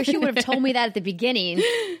about it. I wish you would have told me that at the beginning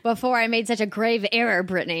before I made such a grave error,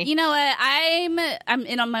 Brittany. You know what? I'm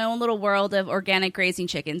in on my own little world of organic grazing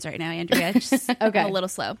chickens right now, Andrea. Just okay. I'm a little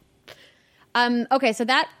slow. Okay, so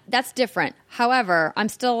that's different. However, I'm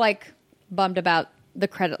still like bummed about the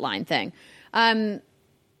credit line thing. But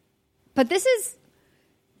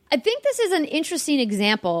I think this is an interesting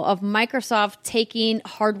example of Microsoft taking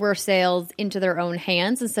hardware sales into their own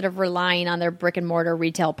hands instead of relying on their brick and mortar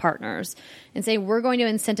retail partners and saying, we're going to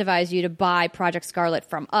incentivize you to buy Project Scarlet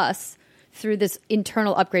from us through this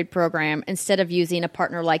internal upgrade program instead of using a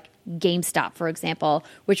partner like GameStop, for example,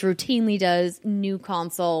 which routinely does new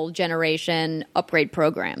console generation upgrade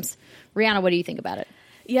programs. Rihanna, what do you think about it?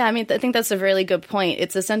 Yeah, I mean, I think that's a really good point.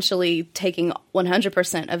 It's essentially taking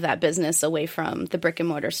 100% of that business away from the brick and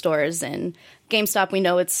mortar stores. And GameStop, we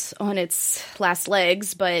know it's on its last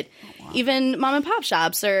legs, but even mom and pop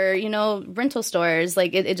shops or, rental stores,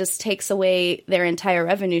 like it just takes away their entire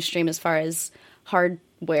revenue stream as far as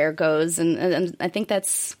hardware goes. And I think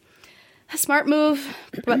that's a smart move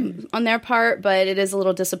on their part, but it is a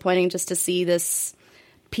little disappointing just to see this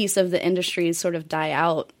piece of the industry sort of die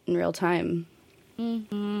out in real time.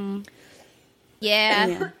 Mm-hmm.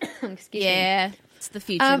 Yeah. Excuse me. It's the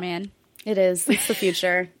future, man. It is. It's the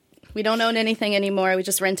future. We don't own anything anymore. We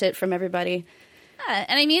just rent it from everybody.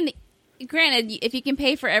 And I mean, granted, if you can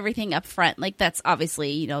pay for everything up front, like that's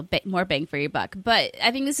obviously, more bang for your buck. But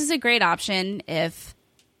I think this is a great option if,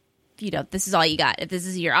 this is all you got. If this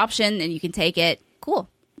is your option and you can take it, cool.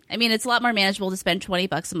 I mean, it's a lot more manageable to spend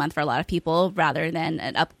 $20 a month for a lot of people rather than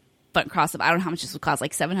an upfront cost of, I don't know how much this would cost,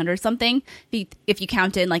 like $700 or something, if you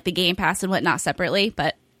count in like the Game Pass and whatnot separately.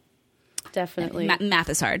 But definitely, math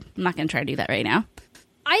is hard. I'm not going to try to do that right now.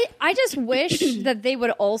 I just wish that they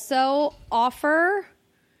would also offer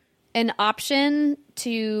an option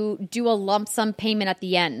to do a lump sum payment at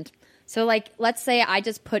the end. So, like, let's say I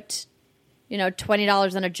just put,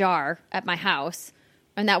 $20 in a jar at my house,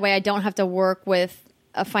 and that way I don't have to work with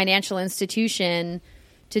a financial institution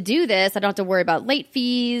to do this. I don't have to worry about late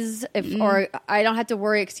fees, or I don't have to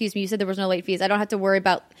worry, excuse me, you said there was no late fees. I don't have to worry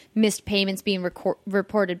about missed payments being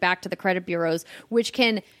reported back to the credit bureaus, which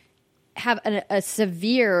can have a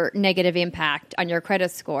severe negative impact on your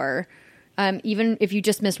credit score. Even if you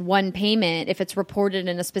just missed one payment, if it's reported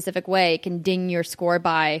in a specific way, it can ding your score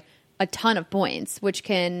by a ton of points, which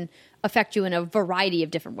can affect you in a variety of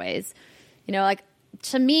different ways.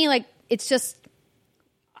 To me, like, it's just,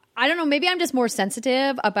 I don't know, maybe I'm just more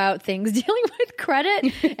sensitive about things dealing with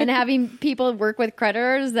credit and having people work with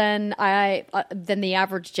creditors than the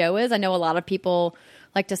average Joe is. I know a lot of people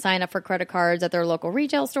like to sign up for credit cards at their local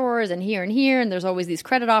retail stores and here, and there's always these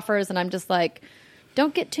credit offers, and I'm just like,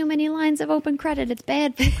 don't get too many lines of open credit. It's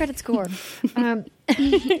bad for your credit score.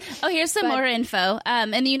 Here's some more info.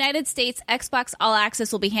 In the United States, Xbox All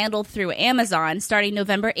Access will be handled through Amazon starting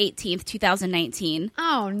November 18th, 2019.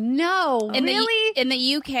 Oh, no. Really? In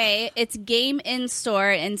the UK, it's Game in Store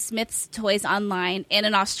and Smith's Toys Online. And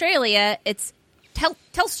in Australia, it's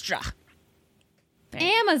Telstra.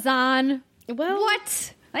 Amazon? Well,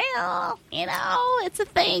 what? Well, it's a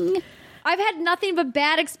thing. I've had nothing but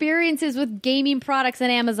bad experiences with gaming products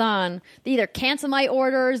on Amazon. They either cancel my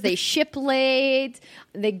orders, they ship late,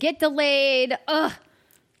 they get delayed. Ugh.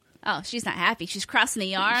 Oh, she's not happy. She's crossing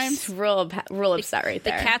the arms. She's real upset right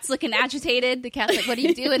there. The cat's looking agitated. The cat's like, what are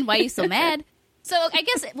you doing? Why are you so mad? So I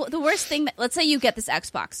guess the worst thing, let's say you get this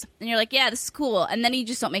Xbox, and you're like, yeah, this is cool, and then you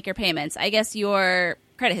just don't make your payments. I guess your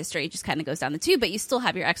credit history just kind of goes down the tube, but you still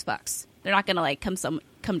have your Xbox. They're not going to like come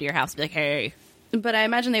to your house and be like, hey. But I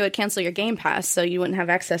imagine they would cancel your Game Pass, so you wouldn't have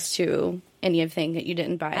access to anything that you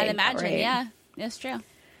didn't buy. I'd imagine, right? Yeah. That's true.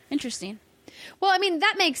 Interesting. Well, I mean,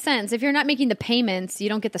 that makes sense. If you're not making the payments, you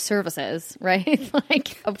don't get the services, right?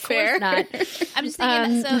 Like, of course not. I'm just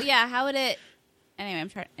thinking, so yeah, how would it... Anyway, I'm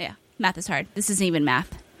trying... Yeah, math is hard. This isn't even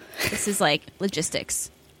math. This is like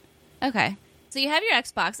logistics. Okay. So you have your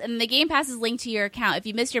Xbox, and the Game Pass is linked to your account. If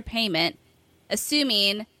you miss your payment,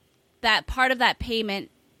 assuming that part of that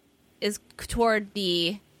payment is toward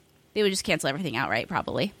they would just cancel everything outright,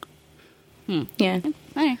 probably. Yeah. All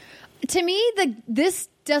right. To me, this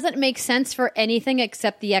doesn't make sense for anything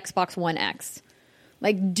except the Xbox One X.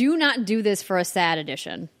 Like, do not do this for a sad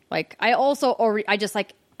edition. Like, I also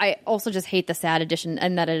just hate the sad edition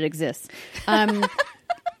and that it exists.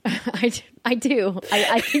 I do.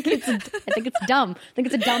 I think it's dumb. I think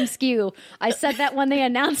it's a dumb skew. I said that when they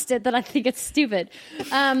announced it, that I think it's stupid.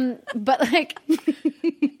 But like,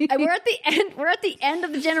 we're at the end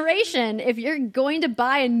of the generation. If you're going to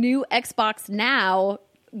buy a new Xbox now,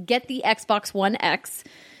 get the Xbox One X,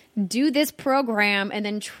 do this program, and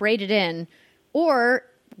then trade it in, or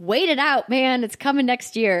wait it out, man. It's coming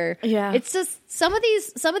next year. Yeah. It's just some of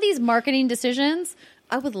these marketing decisions.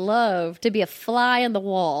 I would love to be a fly on the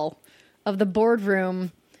wall of the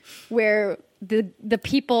boardroom where the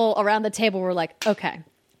people around the table were like, okay,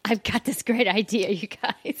 I've got this great idea, you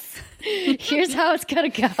guys. Here's how it's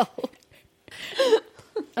going to go.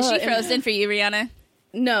 Is she frozen for you, Rihanna?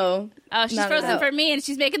 No. Oh, she's frozen for me, and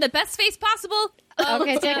she's making the best face possible. Oh,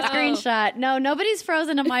 okay, take a screenshot. No, nobody's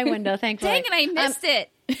frozen in my window, thankfully. Dang it, I missed it.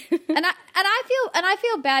 And I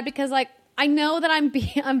feel bad because, like, I know that I'm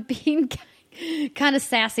being kind of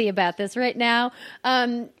sassy about this right now.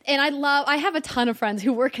 And I have a ton of friends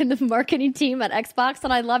who work in the marketing team at Xbox,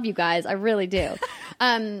 and I love you guys. I really do.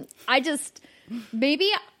 Maybe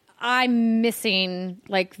I'm missing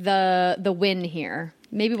like the win here.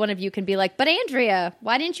 Maybe one of you can be like, but Andrea,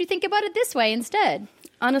 why didn't you think about it this way instead?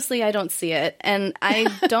 Honestly, I don't see it. And I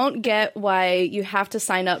don't get why you have to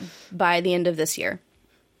sign up by the end of this year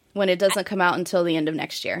when it doesn't come out until the end of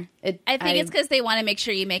next year. I think it's because they want to make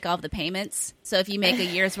sure you make all of the payments. So if you make a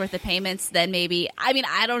year's worth of payments, then maybe, I mean,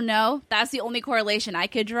 I don't know. That's the only correlation I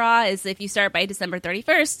could draw is if you start by December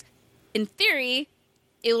 31st, in theory,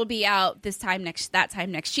 it will be out that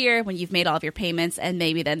time next year when you've made all of your payments, and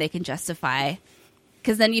maybe then they can justify,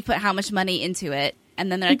 because then you put how much money into it,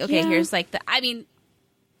 and then they're like, okay, here's like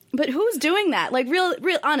but who's doing that? Like, real,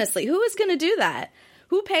 honestly, who is going to do that?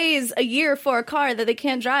 Who pays a year for a car that they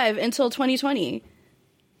can't drive until 2020?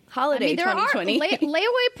 Holiday 2020.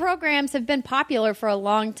 Layaway programs have been popular for a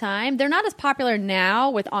long time. They're not as popular now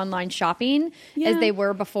with online shopping as they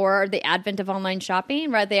were before the advent of online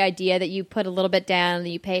shopping, right? The idea that you put a little bit down,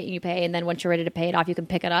 you pay, and then once you're ready to pay it off, you can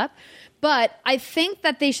pick it up. But I think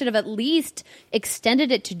that they should have at least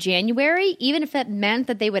extended it to January, even if that meant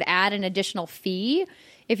that they would add an additional fee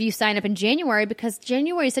if you sign up in January, because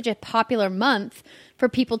January is such a popular month for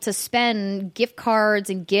people to spend gift cards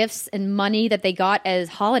and gifts and money that they got as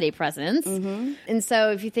holiday presents. Mm-hmm. And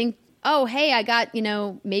so if you think, oh, hey, I got,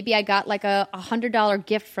 maybe I got like a $100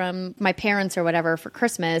 gift from my parents or whatever for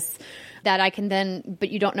Christmas that I can then, but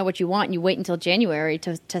you don't know what you want and you wait until January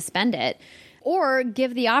to spend it. Or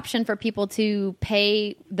give the option for people to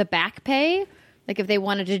pay the back pay. Like if they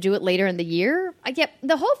wanted to do it later in the year.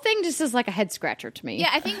 The whole thing just is like a head scratcher to me. Yeah,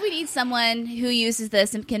 I think we need someone who uses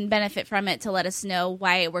this and can benefit from it to let us know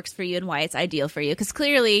why it works for you and why it's ideal for you. Because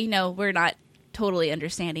clearly, we're not totally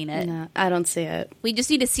understanding it. No, I don't see it. We just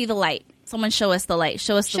need to see the light. Someone show us the light.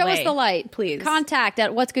 Show us the way. Show us the light. Please. Contact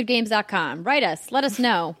at whatsgoodgames.com. Write us. Let us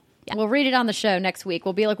know. Yeah. We'll read it on the show next week.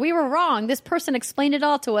 We'll be like, we were wrong. This person explained it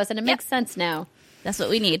all to us, and it makes sense now. That's what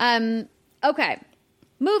we need. Okay.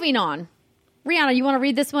 Moving on. Rihanna, you want to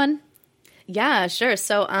read this one? Yeah, sure.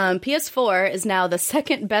 So PS4 is now the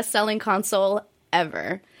second best-selling console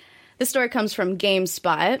ever. This story comes from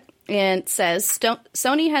GameSpot and says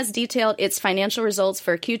Sony has detailed its financial results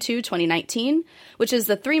for Q2 2019, which is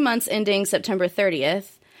the 3 months ending September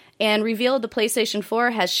 30th, and revealed the PlayStation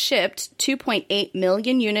 4 has shipped 2.8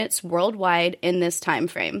 million units worldwide in this time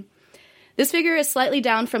frame. This figure is slightly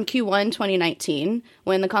down from Q1 2019,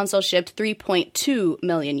 when the console shipped 3.2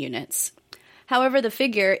 million units. However, the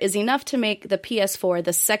figure is enough to make the PS4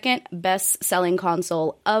 the second best-selling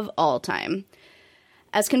console of all time.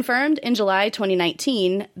 As confirmed in July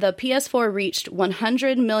 2019, the PS4 reached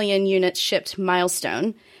 100 million units shipped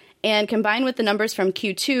milestone, and combined with the numbers from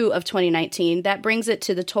Q2 of 2019, that brings it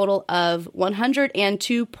to the total of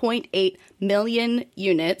 102.8 million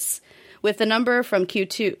units, with the number from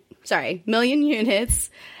million units,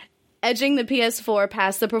 edging the PS4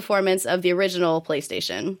 past the performance of the original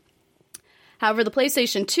PlayStation. However, the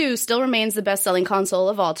PlayStation 2 still remains the best-selling console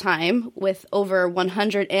of all time, with over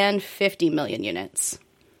 150 million units.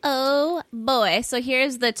 Oh, boy. So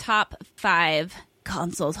here's the top 5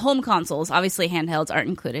 consoles. Home consoles. Obviously, handhelds aren't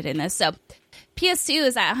included in this. So PS2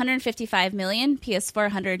 is at 155 million,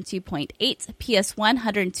 PS4 102.8, PS1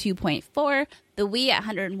 102.4, the Wii at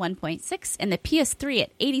 101.6, and the PS3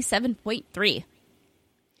 at 87.3.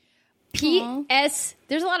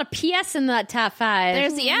 There's a lot of PS in that top 5.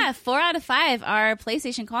 There's 4 out of 5 are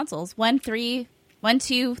PlayStation consoles. 1, 2,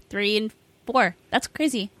 3, and 4. That's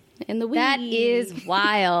crazy. And the Wii. That is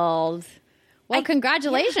wild. Well,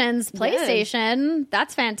 congratulations, PlayStation. Yeah.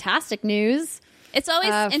 That's fantastic news. It's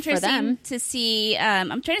always interesting to see.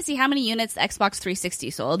 I'm trying to see how many units the Xbox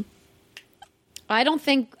 360 sold. I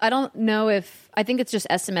think it's just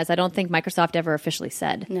estimates. I don't think Microsoft ever officially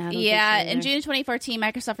said. No, in June 2014,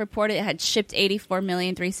 Microsoft reported it had shipped 84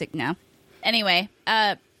 million 360. No. Anyway,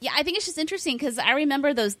 I think it's just interesting because I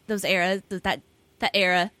remember those eras, that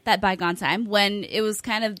bygone time when it was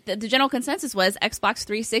kind of the general consensus was Xbox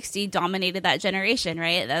 360 dominated that generation,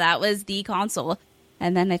 right? That was the console,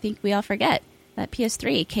 and then I think we all forget that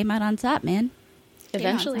PS3 came out on top, man.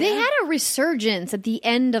 Eventually. They had a resurgence at the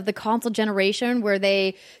end of the console generation where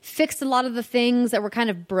they fixed a lot of the things that were kind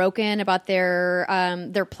of broken about their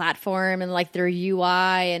platform and like their UI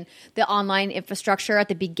and the online infrastructure at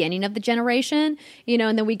the beginning of the generation,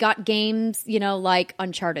 and then we got games, like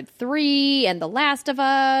Uncharted 3 and The Last of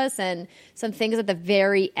Us and some things at the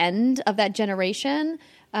very end of that generation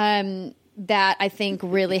that I think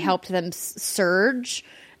really helped them surge.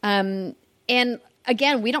 And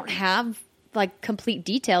again, we don't have like complete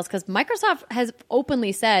details because Microsoft has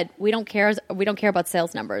openly said we don't care about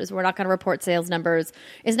sales numbers. We're not going to report sales numbers.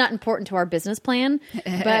 It's not important to our business plan.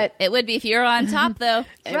 But it would be if you're on top, though,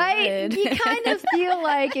 right? You kind of feel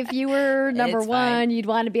like if you were number one, you'd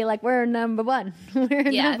want to be like, we're number one.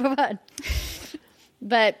 We're number one.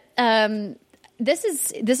 But this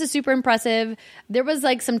is super impressive. There was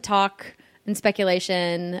like some talk and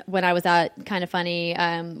speculation when I was at Kind of Funny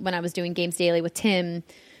when I was doing Games Daily with Tim.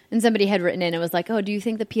 And somebody had written in and was like, oh, do you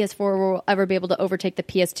think the PS4 will ever be able to overtake the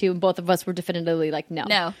PS2? And both of us were definitively like, no.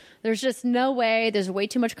 No. There's just no way. There's way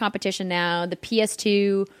too much competition now. The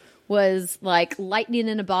PS2 was like lightning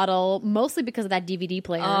in a bottle, mostly because of that DVD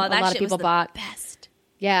player. Oh, that a lot of people bought best.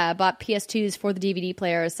 Yeah, bought PS2s for the DVD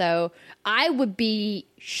player. So I would be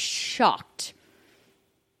shocked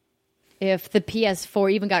if the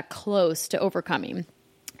PS4 even got close to overcoming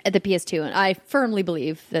at the PS2, and I firmly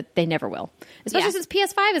believe that they never will, especially since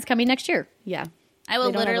PS5 is coming next year. Yeah, I will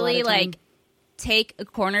literally like take a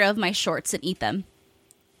corner of my shorts and eat them.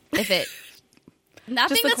 If it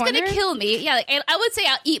nothing that's going to kill me, I would say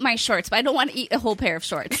I'll eat my shorts, but I don't want to eat a whole pair of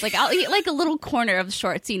shorts. Like I'll eat like a little corner of the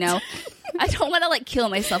shorts, I don't want to like kill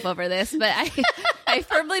myself over this, but I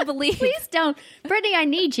firmly believe. Please don't, Brittany. I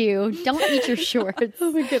need you. Don't eat your shorts.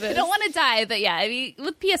 Oh my goodness. I don't want to die, but I mean,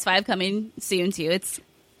 with PS5 coming soon too, it's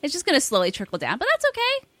just going to slowly trickle down, but that's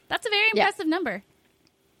okay. That's a very impressive number.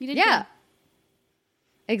 You did good.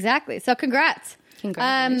 Exactly. So congrats.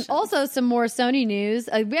 Congratulations. Also, some more Sony news.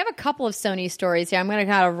 We have a couple of Sony stories here. I'm going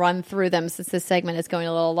to kind of run through them since this segment is going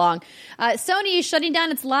a little long. Sony is shutting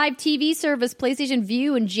down its live TV service, PlayStation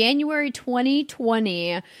Vue, in January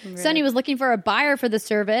 2020. Right. Sony was looking for a buyer for the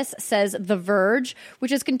service, says The Verge,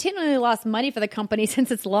 which has continually lost money for the company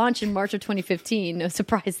since its launch in March of 2015. No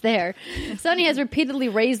surprise there. Sony has repeatedly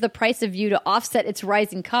raised the price of Vue to offset its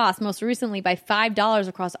rising costs, most recently by $5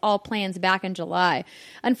 across all plans back in July.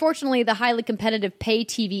 Unfortunately, the highly competitive pay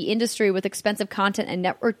TV industry with expensive content and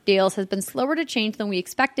network deals has been slower to change than we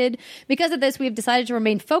expected. Because of this, we have decided to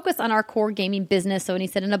remain focused on our core gaming business, Sony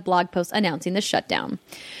said in a blog post announcing the shutdown.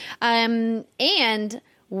 And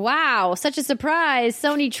wow, such a surprise.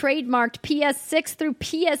 Sony trademarked PS6 through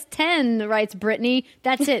PS10, writes Brittany.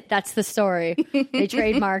 That's it. That's the story. They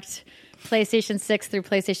trademarked PlayStation 6 through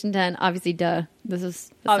PlayStation 10. Obviously, duh.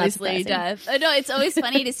 That's obviously duh. No, it's always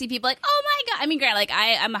funny to see people like, oh my god. I mean, Grant, like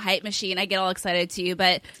I'm a hype machine. I get all excited too,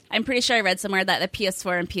 but I'm pretty sure I read somewhere that the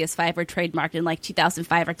PS4 and PS5 were trademarked in like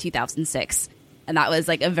 2005 or 2006. And that was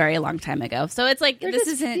like a very long time ago. So it's like, this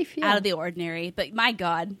isn't out of the ordinary. But my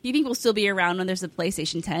god, do you think we'll still be around when there's a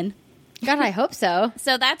PlayStation 10? God, I hope so.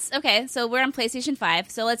 So that's okay. So we're on PlayStation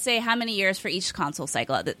 5. So let's say how many years for each console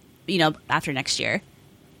cycle, after next year.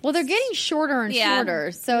 Well, they're getting shorter and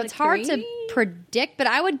shorter, so it's hard to predict, but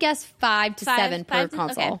I would guess 5 to 7 per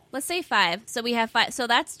console. Okay. Let's say 5. So we have 5. So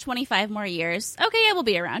that's 25 more years. Okay, yeah, we'll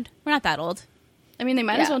be around. We're not that old. I mean, they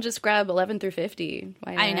might as well just grab 11 through 50.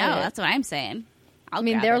 Why not? I know. That's what I'm saying.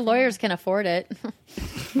 Their lawyers can afford it.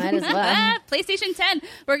 Might as well. PlayStation 10.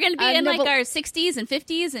 We're going to be in our 60s and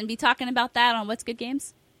 50s and be talking about that on What's Good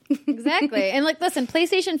Games. Exactly. And listen,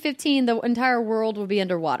 PlayStation 15, the entire world will be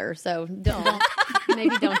underwater. So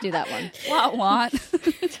maybe don't do that one. What?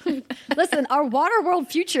 Listen, our water world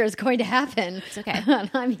future is going to happen. It's okay.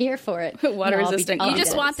 I'm here for it. Water resistant. You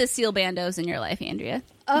just want the seal bandos in your life, Andrea.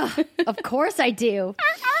 Of course I do.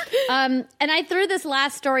 And I threw this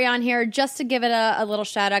last story on here just to give it a little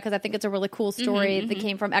shout out because I think it's a really cool story that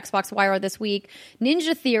came from Xbox Wire this week.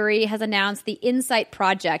 Ninja Theory has announced the Insight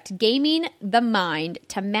Project, Gaming the Mind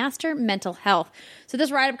to Master Mental Health. So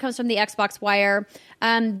this write-up comes from the Xbox Wire.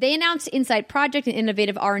 They announced Insight Project, an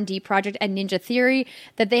innovative R&D project at Ninja Theory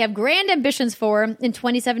that they have grand ambitions for. In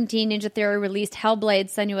 2017, Ninja Theory released Hellblade: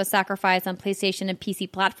 Senua's Sacrifice on PlayStation and PC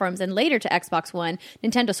platforms and later to Xbox One,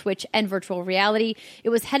 Nintendo Switch, and virtual reality. It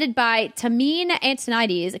was headed by Tameen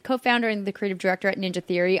Antonides, co-founder and the creative director at Ninja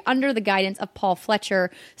Theory, under the guidance of Paul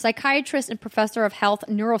Fletcher, psychiatrist and professor of health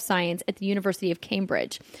neuroscience at the University of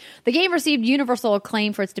Cambridge. The game received universal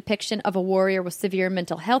acclaim for its depiction of a warrior with severe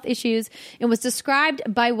mental health issues and was described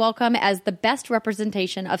by Wellcome as the best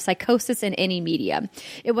representation of psychosis in any media.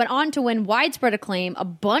 It went on to win widespread acclaim, a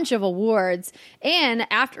bunch of awards, and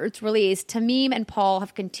after its release, Tamim and Paul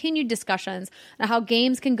have continued discussions on how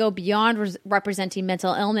games can go beyond representing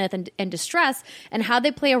mental illness and distress and how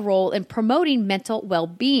they play a role in promoting mental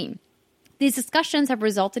well-being. These discussions have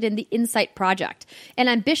resulted in the Insight Project, an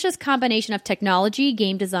ambitious combination of technology,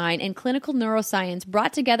 game design, and clinical neuroscience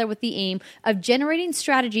brought together with the aim of generating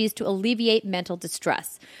strategies to alleviate mental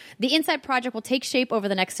distress. The Insight Project will take shape over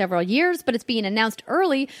the next several years, but it's being announced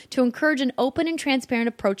early to encourage an open and transparent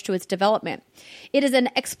approach to its development. It is an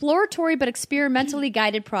exploratory but experimentally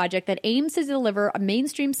guided project that aims to deliver a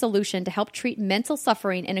mainstream solution to help treat mental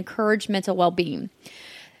suffering and encourage mental well-being.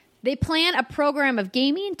 They plan a program of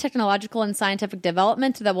gaming, technological, and scientific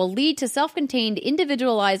development that will lead to self-contained,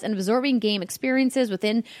 individualized, and absorbing game experiences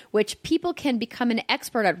within which people can become an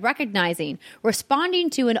expert at recognizing,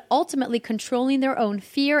 responding to, and ultimately controlling their own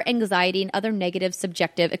fear, anxiety, and other negative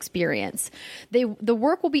subjective experience. The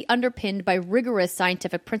work will be underpinned by rigorous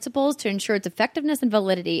scientific principles to ensure its effectiveness and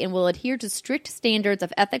validity and will adhere to strict standards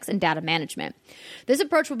of ethics and data management. This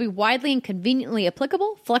approach will be widely and conveniently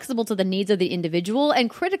applicable, flexible to the needs of the individual, and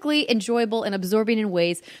critically enjoyable and absorbing in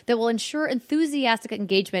ways that will ensure enthusiastic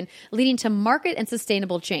engagement, leading to market and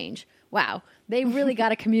sustainable change. Wow, they really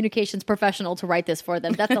got a communications professional to write this for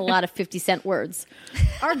them. That's a lot of 50-cent words.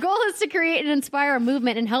 Our goal is to create and inspire a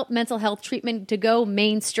movement and help mental health treatment to go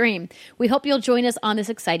mainstream. We hope you'll join us on this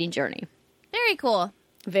exciting journey. Very cool.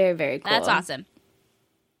 Very, very cool. That's awesome.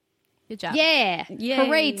 Good job. Yeah. Yay.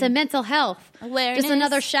 Hooray to mental health. Awareness. Just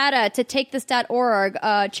another shout out to TakeThis.org,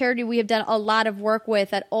 a charity we have done a lot of work with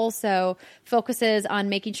that also focuses on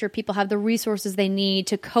making sure people have the resources they need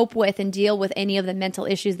to cope with and deal with any of the mental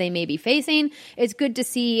issues they may be facing. It's good to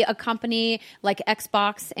see a company like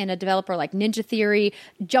Xbox and a developer like Ninja Theory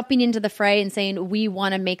jumping into the fray and saying, we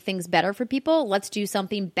want to make things better for people. Let's do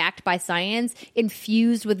something backed by science,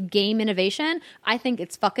 infused with game innovation. I think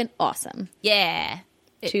it's fucking awesome. Yeah.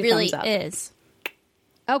 It really is.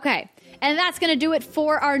 Okay. And that's going to do it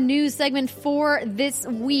for our news segment for this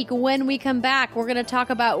week. When we come back, we're going to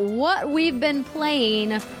talk about what we've been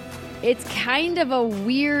playing. It's kind of a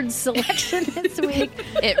weird selection this week.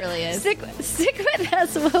 It really is. Stick with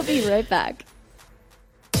us. We'll be right back.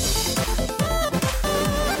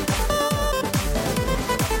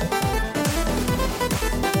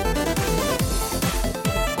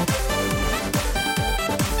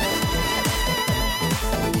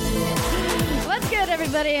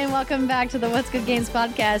 Everybody, and welcome back to the What's Good Games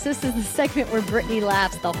podcast. This is the segment where Brittany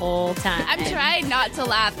laughs the whole time. I'm trying not to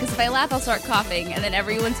laugh, because if I laugh, I'll start coughing, and then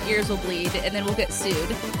everyone's ears will bleed, and then we'll get sued.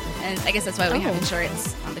 And I guess that's why we have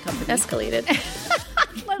insurance on the company. Escalated.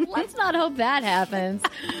 Let's not hope that happens.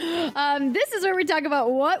 This is where we talk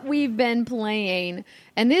about what we've been playing.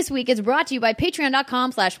 And this week it's brought to you by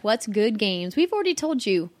patreon.com/whatsgoodgames. We've already told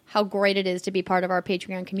you how great it is to be part of our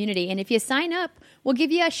Patreon community. And if you sign up, we'll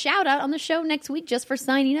give you a shout out on the show next week just for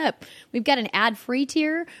signing up. We've got an ad-free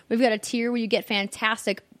tier. We've got a tier where you get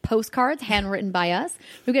fantastic postcards handwritten by us.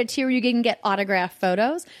 We've got a tier where you can get autographed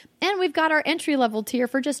photos. And we've got our entry-level tier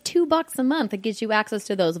for just $2 a month. It gives you access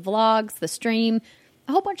to those vlogs, the stream,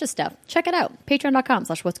 a whole bunch of stuff. Check it out.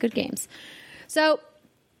 Patreon.com/whatsgoodgames. So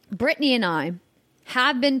Brittany and I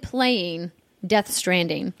have been playing Death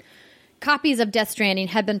Stranding. Copies of Death Stranding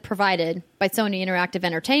have been provided by Sony Interactive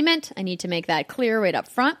Entertainment. I need to make that clear right up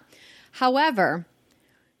front. However,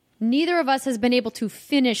 neither of us has been able to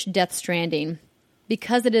finish Death Stranding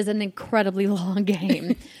because it is an incredibly long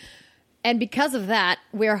game. And because of that,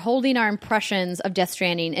 we're holding our impressions of Death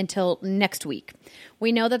Stranding until next week.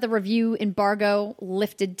 We know that the review embargo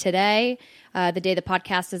lifted today, the day the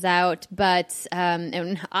podcast is out. But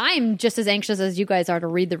and I'm just as anxious as you guys are to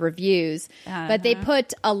read the reviews. But they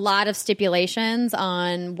put a lot of stipulations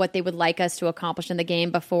on what they would like us to accomplish in the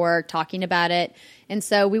game before talking about it. And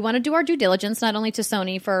so we want to do our due diligence, not only to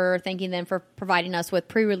Sony for thanking them for providing us with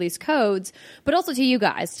pre-release codes, but also to you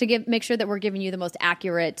guys to make sure that we're giving you the most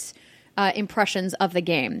accurate impressions of the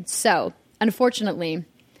game. So, unfortunately,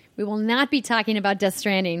 we will not be talking about Death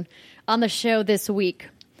Stranding on the show this week,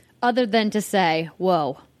 other than to say,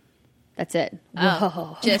 whoa. That's it.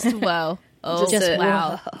 Whoa. Just whoa. Oh, just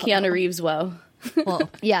wow. Keanu Reeves, whoa. Whoa.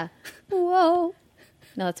 Yeah. Whoa.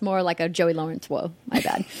 No, that's more like a Joey Lawrence whoa. My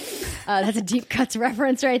bad. That's a Deep Cuts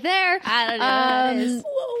reference right there. I don't know what that is.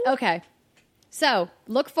 Okay. So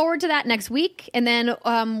look forward to that next week. And then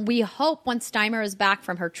we hope once Steimer is back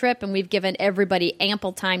from her trip and we've given everybody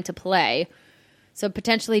ample time to play, so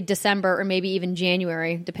potentially December or maybe even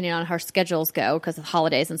January, depending on how our schedules go because of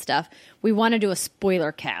holidays and stuff, we want to do a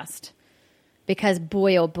spoiler cast. Because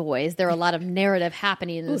boy, oh boy, is there a lot of narrative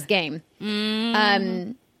happening in this game.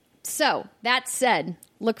 So that said,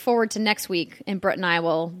 look forward to next week, and Brett and I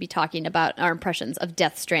will be talking about our impressions of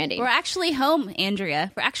Death Stranding. We're actually home,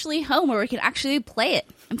 Andrea. We're actually home where we can actually play it.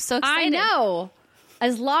 I'm so excited. I know.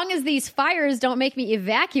 As long as these fires don't make me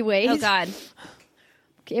evacuate. Oh, God.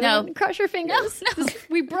 No. Cross your fingers. No.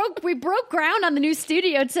 We broke ground on the new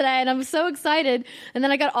studio today, and I'm so excited. And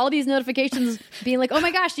then I got all these notifications being like, oh,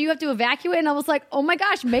 my gosh, do you have to evacuate? And I was like, oh, my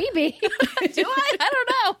gosh, maybe. Do I? I don't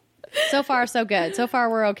know. So far, so good. So far,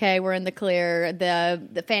 we're okay. We're in the clear.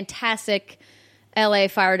 The fantastic LA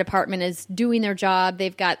Fire Department is doing their job.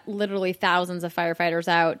 They've got literally thousands of firefighters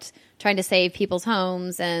out trying to save people's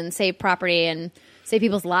homes and save property and save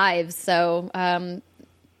people's lives. So,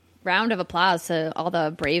 round of applause to all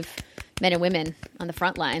the brave men and women on the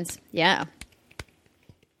front lines. Yeah.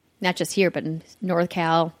 Not just here, but in North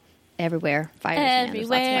Cal, everywhere. Fires,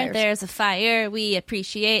 everywhere there's a fire. We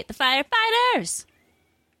appreciate the firefighters.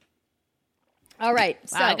 All right.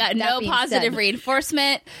 So wow, I got no positive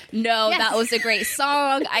reinforcement. No, yes. That was a great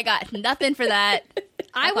song. I got nothing for that.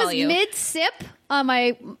 I was mid-sip on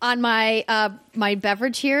my my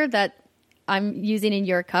beverage here that I'm using in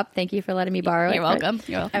your cup. Thank you for letting me borrow it. You're welcome.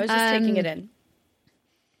 You're welcome. I was just taking it in.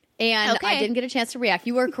 And I didn't get a chance to react.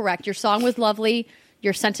 You were correct. Your song was lovely.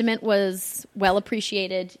 Your sentiment was well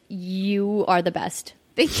appreciated. You are the best.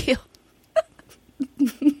 Thank you.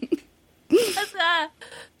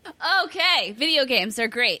 Okay, video games are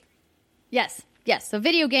great. Yes. So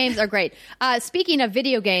video games are great. Speaking of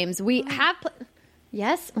video games, we have...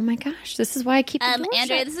 Yes? Oh my gosh, this is why I keep...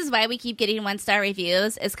 Andrea, this is why we keep getting 1-star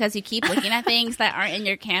reviews, is because you keep looking at things that aren't in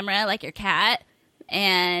your camera, like your cat,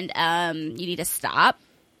 and you need to stop.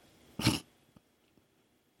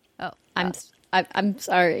 I'm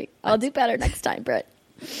sorry. I'll do better next time, Britt.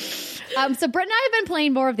 So Britt and I have been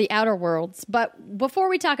playing more of the Outer Worlds, but before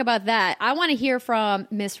we talk about that, I want to hear from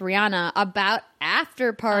Miss Rihanna about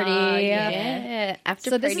After Party. After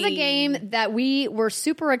So Party. this is a game that we were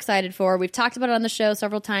super excited for. We've talked about it on the show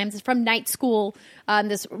several times. It's from Night School,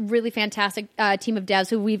 this really fantastic team of devs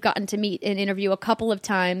who we've gotten to meet and interview a couple of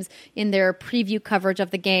times in their preview coverage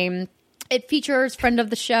of the game. It features friend of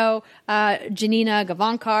the show, Janina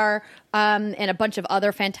Gavankar, and a bunch of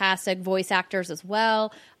other fantastic voice actors as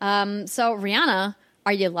well. So, Rihanna,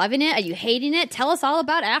 are you loving it? Are you hating it? Tell us all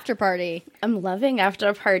about After Party. I'm loving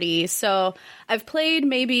After Party. So I've played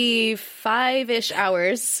maybe 5-ish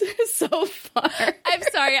hours so far. I'm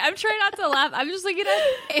sorry. I'm trying not to laugh. I'm just looking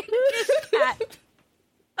at Andrew's cat.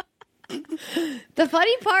 The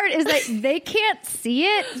funny part is that they can't see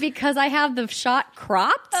it because I have the shot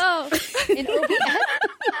cropped in OBS.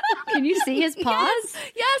 Can you see his paws?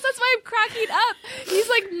 Yes, that's why I'm cracking up. He's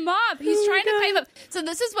like, Mom, he's trying to climb up. So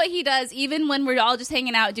this is what he does, even when we're all just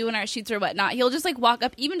hanging out, doing our shoots or whatnot. He'll just like walk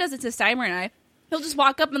up, even does it to Steimer and I. He'll just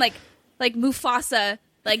walk up and like Mufasa,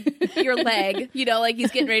 like your leg, you know, like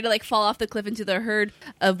he's getting ready to like fall off the cliff into the herd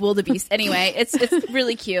of wildebeest. Anyway, it's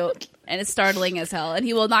really cute and it's startling as hell. And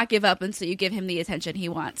he will not give up until you give him the attention he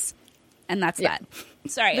wants. And that's that.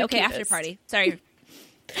 Sorry. The okay, cutest. After Party. Sorry.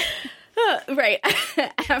 Right.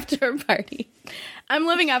 After Party. I'm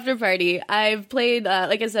loving After Party. I've played,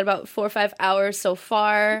 like I said, about 4 or 5 hours so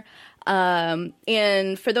far.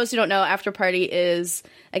 And for those who don't know, After Party is,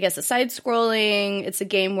 I guess, a side-scrolling. It's a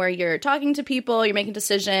game where you're talking to people, you're making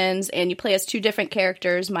decisions, and you play as 2 different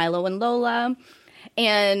characters, Milo and Lola.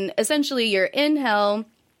 And essentially, you're in hell.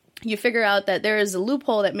 You figure out that there is a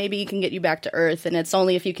loophole that maybe can get you back to Earth, and it's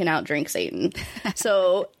only if you can outdrink Satan.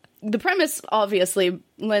 So the premise obviously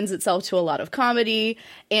lends itself to a lot of comedy,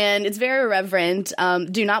 and it's very irreverent.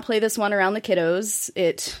 Do not play this one around the kiddos.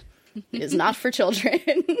 It is not for children.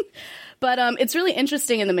 But it's really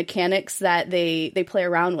interesting in the mechanics that they play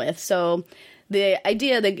around with. So the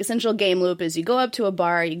idea, the essential game loop is you go up to a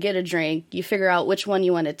bar, you get a drink, you figure out which one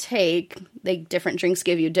you want to take. Different drinks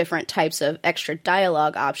give you different types of extra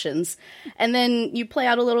dialogue options. And then you play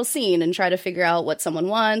out a little scene and try to figure out what someone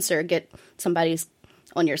wants or get somebody's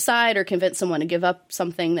on your side or convince someone to give up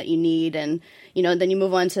something that you need. And, you know, then you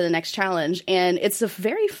move on to the next challenge. And it's a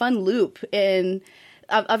very fun loop in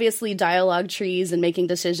obviously dialogue trees and making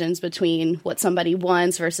decisions between what somebody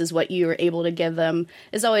wants versus what you are able to give them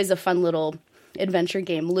is always a fun little adventure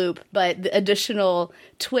game loop. But the additional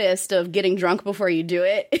twist of getting drunk before you do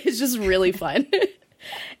it is just really fun.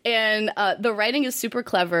 And the writing is super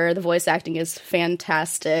clever. The voice acting is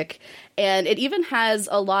fantastic. And it even has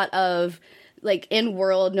a lot of like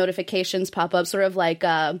in-world notifications pop up, sort of like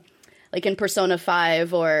in Persona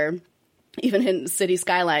 5 or even in City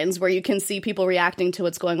Skylines, where you can see people reacting to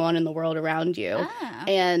what's going on in the world around you. Ah.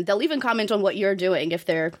 And they'll even comment on what you're doing if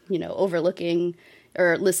they're, you know, overlooking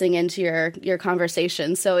or listening into your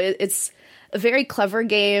conversation. So it's a very clever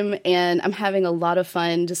game, and I'm having a lot of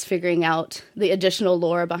fun just figuring out the additional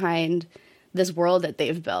lore behind this world that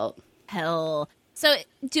they've built. Hell. So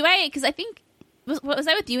because I think, was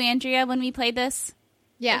I with you, Andrea, when we played this?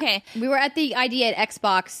 Yeah. Okay. We were at the Idea at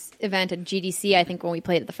Xbox event at GDC, I think, when we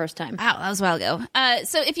played it the first time. Wow, that was a while ago.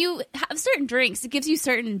 So if you have certain drinks, it gives you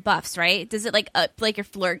certain buffs, right? Does it like up like your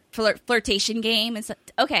flirtation game? And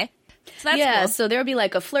okay. So that's cool. So there'll be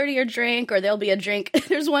like a flirtier drink, or there'll be a drink.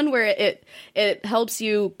 There's one where it helps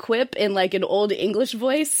you quip in like an old English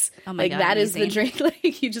voice. Oh my like God, that amazing. is the drink.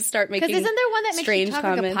 Like you just start making. Because isn't there one that makes you talk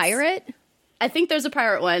like a pirate? I think there's a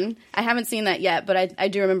pirate one. I haven't seen that yet, but I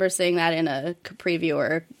do remember seeing that in a preview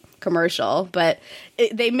or commercial. But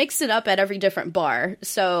they mix it up at every different bar.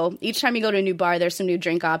 So each time you go to a new bar, there's some new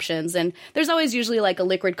drink options. And there's always usually like a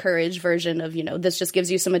Liquid Courage version of, you know, this just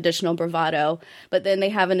gives you some additional bravado. But then they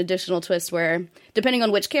have an additional twist where, depending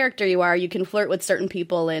on which character you are, you can flirt with certain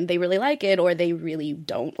people and they really like it or they really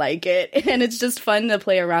don't like it. And it's just fun to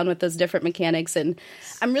play around with those different mechanics. And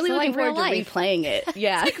I'm really looking forward to replaying it.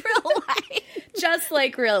 Yeah. Like real life. Just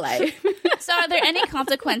like real life. So are there any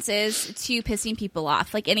consequences to pissing people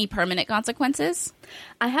off? Like any permanent consequences?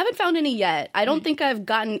 I haven't found any yet. I don't think I've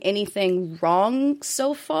gotten anything wrong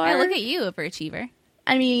so far. I look at you, overachiever.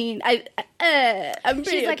 I mean, I'm pretty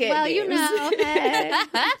She's like, well, you know.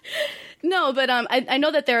 No, but I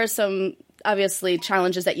know that there are some obviously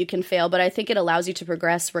challenges that you can fail, but I think it allows you to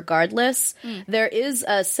progress regardless. There is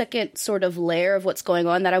a second sort of layer of what's going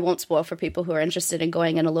on that I won't spoil for people who are interested in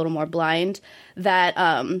going in a little more blind, that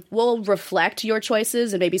will reflect your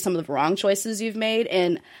choices and maybe some of the wrong choices you've made.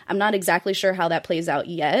 And I'm not exactly sure how that plays out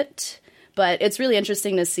yet, but it's really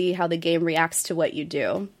interesting to see how the game reacts to what you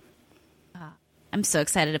do. I'm so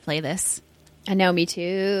excited to play this. I know, me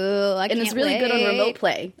too. And it's really good on remote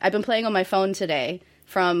play. I've been playing on my phone today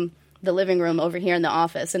from the living room over here in the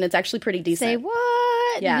office, and it's actually pretty decent. Say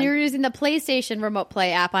what? Yeah. You're using the PlayStation Remote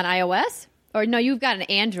Play app on iOS? Or no, you've got an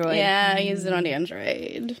Android. Yeah, I use it on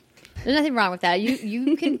Android. There's nothing wrong with that.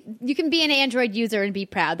 You can be an Android user and be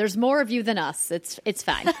proud. There's more of you than us. It's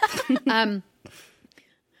fine.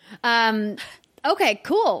 Okay,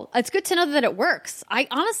 cool. It's good to know that it works. I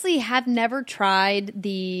honestly have never tried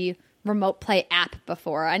the Remote Play app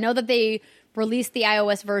before. I know that they released the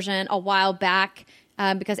iOS version a while back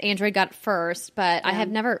because Android got it first, but I have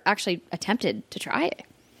never actually attempted to try it.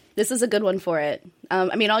 This is a good one for it.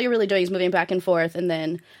 I mean, all you're really doing is moving back and forth and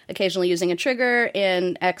then occasionally using a trigger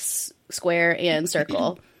in X, square, and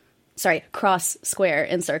circle. Sorry, cross, square,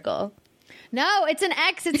 and circle. No, it's an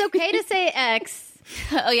X. It's okay to say X.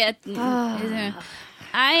 Oh, yeah.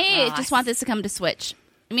 I just want this to come to Switch.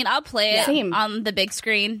 I mean, I'll play it on the big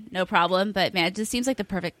screen, no problem. But, man, it just seems like the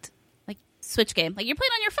perfect Switch game. Like, you're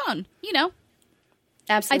playing on your phone, you know.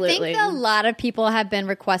 Absolutely. I think a lot of people have been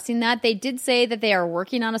requesting that. They did say that they are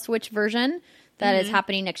working on a Switch version that is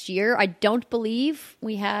happening next year. I don't believe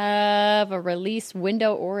we have a release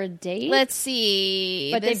window or a date. Let's see.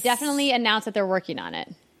 But they've definitely announced that they're working on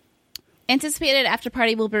it. Anticipated After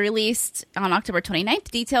Party will be released on October 29th.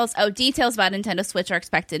 Details about Nintendo Switch are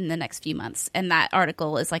expected in the next few months. And that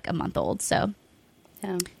article is like a month old, so.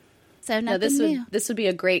 Yeah. So nothing new. This would be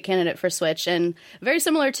a great candidate for Switch. And very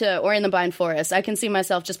similar to Ori and the Blind Forest, I can see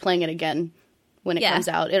myself just playing it again when it comes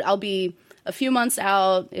out. I'll be a few months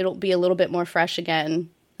out. It'll be a little bit more fresh again.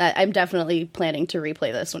 I'm definitely planning to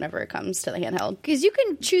replay this whenever it comes to the handheld. Because you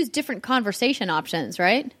can choose different conversation options,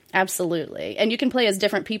 right? Absolutely. And you can play as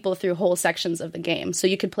different people through whole sections of the game. So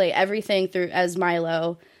you could play everything through as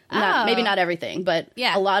Milo. Maybe not everything, but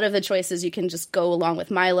a lot of the choices you can just go along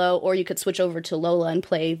with Milo, or you could switch over to Lola and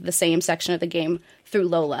play the same section of the game through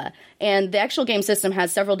Lola. And the actual game system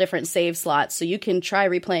has several different save slots, so you can try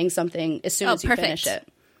replaying something as soon as you finish it.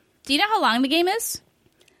 Do you know how long the game is?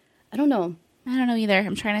 I don't know. I don't know either.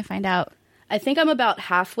 I'm trying to find out. I think I'm about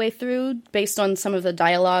halfway through based on some of the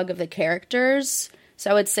dialogue of the characters.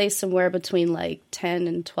 So I would say somewhere between like 10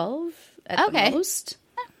 and 12 at the most.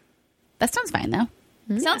 That sounds fine, though.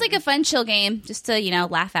 Yeah. Sounds like a fun, chill game just to,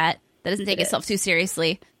 laugh at. That doesn't take itself too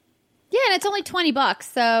seriously. Yeah, and it's only $20,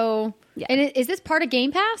 so... Yeah. And is this part of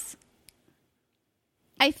Game Pass?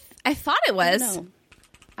 I thought it was.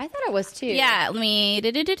 I thought it was, too. Yeah, let me...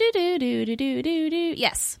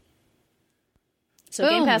 Yes. So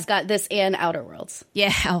Boom. Game Pass got this and Outer Worlds.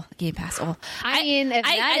 Yeah, Game Pass. Oh, I mean, if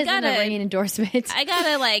that isn't a ringing endorsement. I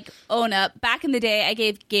gotta, own up. Back in the day, I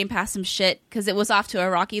gave Game Pass some shit because it was off to a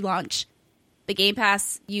rocky launch. The Game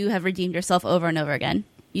Pass, you have redeemed yourself over and over again.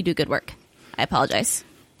 You do good work. I apologize.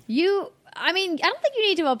 I don't think you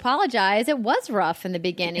need to apologize. It was rough in the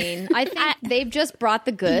beginning. I think they've just brought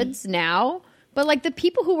the goods now. But, the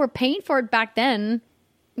people who were paying for it back then...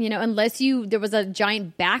 unless there was a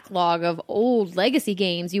giant backlog of old legacy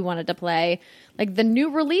games you wanted to play, the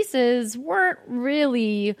new releases weren't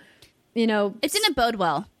really, It didn't bode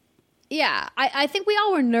well. Yeah, I think we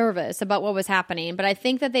all were nervous about what was happening, but I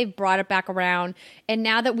think that they've brought it back around. And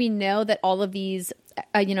now that we know that all of these,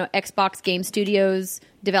 Xbox Game Studios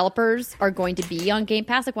developers are going to be on Game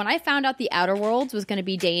Pass, when I found out the Outer Worlds was going to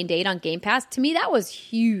be day and date on Game Pass, to me that was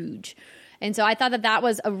huge. And so I thought that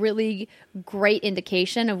was a really great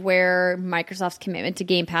indication of where Microsoft's commitment to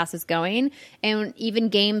Game Pass is going. And even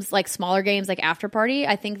games smaller games like After Party,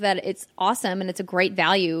 I think that it's awesome and it's a great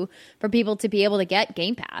value for people to be able to get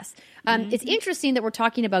Game Pass. It's interesting that we're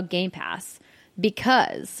talking about Game Pass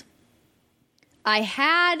because I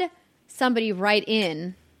had somebody write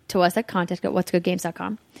in to us at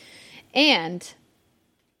contact@whatsgoodgames.com and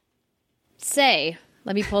say...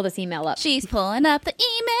 Let me pull this email up. She's pulling up the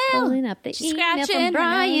email. From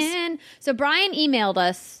Brian. So Brian emailed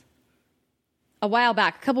us a while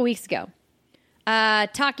back, a couple weeks ago,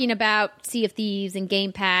 talking about Sea of Thieves and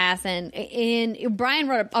Game Pass. And Brian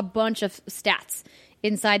wrote a bunch of stats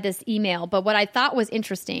inside this email. But what I thought was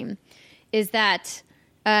interesting is that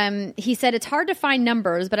he said it's hard to find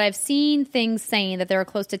numbers, but I've seen things saying that there are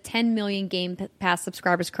close to 10 million Game Pass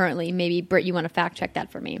subscribers currently. Maybe, Britt, you want to fact check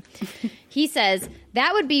that for me. He says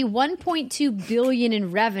that would be $1.2 billion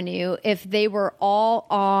in revenue if they were all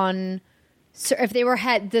on, if they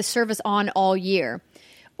had the service on all year.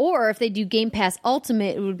 Or if they do Game Pass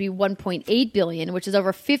Ultimate, it would be $1.8 billion, which is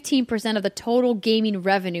over 15% of the total gaming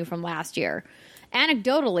revenue from last year.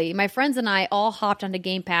 Anecdotally, my friends and I all hopped onto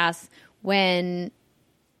Game Pass when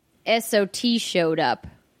SOT showed up.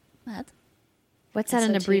 What? What's that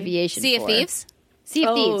an abbreviation for? Sea of Thieves? Sea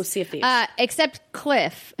of Thieves. Sea of Thieves. Except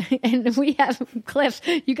Cliff. And we have Cliff.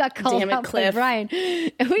 You got called out by Brian.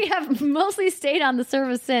 We have mostly stayed on the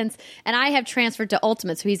service since, and I have transferred to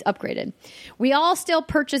Ultimate, so he's upgraded. We all still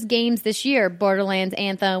purchase games this year. Borderlands,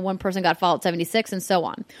 Anthem, one person got Fallout 76, and so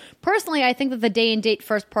on. Personally, I think that the day-and-date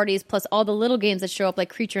first parties plus all the little games that show up like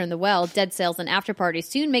Creature in the Well, Dead Cells, and After Party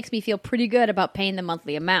soon makes me feel pretty good about paying the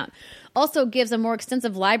monthly amount. Also gives a more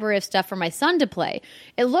extensive library of stuff for my son to play.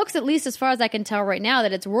 It looks, at least as far as I can tell right now,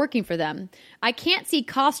 that it's working for them. I can't see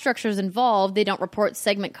cost structures involved. They don't report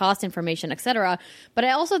segment cost information, etc. But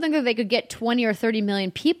I also think that they could get 20 or 30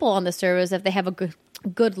 million people on the service if they have a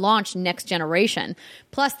good launch next generation.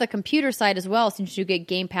 Plus the computer side as well, since you get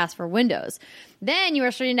Game Pass for Windows. Then you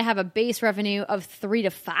are starting to have a base revenue of 3 to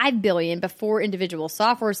 5 billion before individual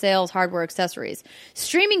software sales, hardware, accessories.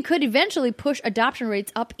 Streaming could eventually push adoption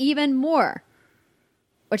rates up even more,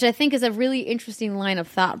 which I think is a really interesting line of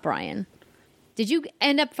thought, Brian. Did you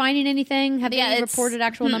end up finding anything? Have they reported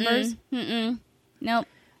actual numbers? Nope.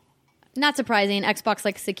 Not surprising. Xbox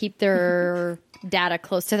likes to keep their data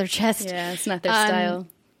close to their chest. Yeah, it's not their style.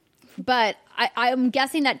 But I'm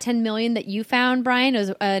guessing that 10 million that you found, Brian,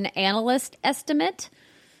 is an analyst estimate.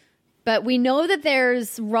 But we know that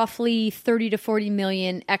there's roughly 30 to 40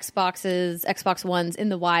 million Xbox Ones in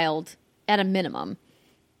the wild at a minimum,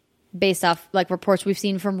 based off like reports we've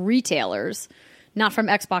seen from retailers, not from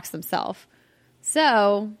Xbox themselves.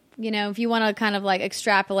 So, you know, if you want to kind of like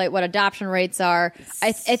extrapolate what adoption rates are,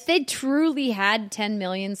 if they truly had 10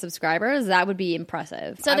 million subscribers, that would be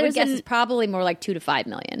impressive. So I would guess it's probably more like 2 to 5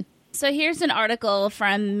 million. So here's an article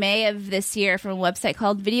from May of this year from a website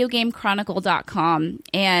called videogamechronicle.com,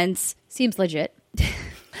 and seems legit.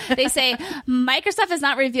 They say Microsoft has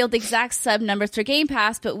not revealed exact sub numbers for Game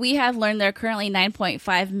Pass, but we have learned there are currently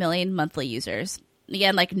 9.5 million monthly users.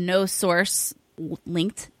 Again, like no source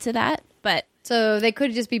linked to that, but so they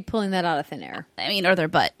could just be pulling that out of thin air. I mean, or their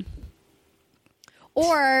butt.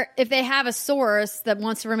 Or if they have a source that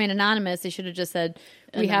wants to remain anonymous, they should have just said,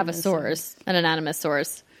 we have a source, an anonymous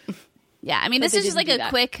source. Yeah, I mean, this is just like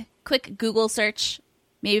a quick Google search.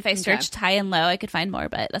 Maybe if I searched high and low, I could find more,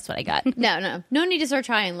 but that's what I got. No need to search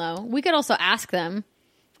high and low. We could also ask them.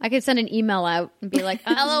 I could send an email out and be like,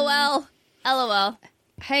 LOL.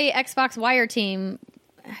 Hey, Xbox Wire team,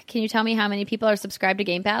 can you tell me how many people are subscribed to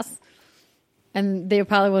Game Pass? And they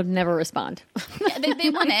probably would never respond. Yeah,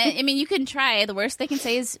 they want it. I mean, you can try. The worst they can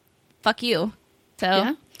say is, fuck you. So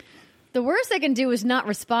yeah. The worst they can do is not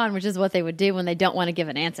respond, which is what they would do when they don't want to give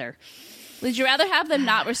an answer. Would you rather have them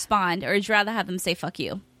not respond, or would you rather have them say fuck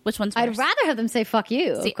you? Which one's worse? I'd rather have them say fuck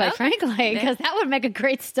you, quite frankly, because that would make a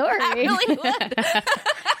great story. That really would.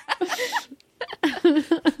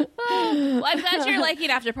 Well, I'm glad you're liking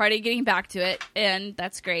After Party, getting back to it, and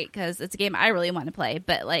that's great, because it's a game I really want to play,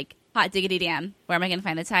 but like, hot diggity damn, where am I going to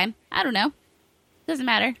find the time? I don't know. Doesn't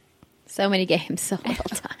matter. So many games, so little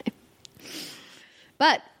time.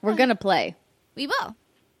 But we're going to play. We will.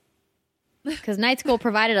 Because Night School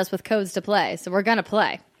provided us with codes to play, so we're going to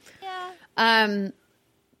play. Yeah.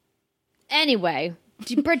 Anyway,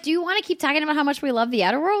 Britt, do you want to keep talking about how much we love the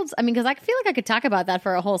Outer Worlds? I mean, because I feel like I could talk about that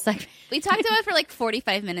for a whole segment. We talked about it for like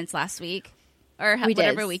 45 minutes last week, or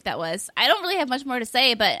whatever week that was. I don't really have much more to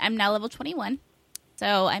say, but I'm now level 21.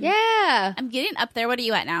 So I'm getting up there. What are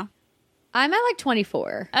you at now? I'm at like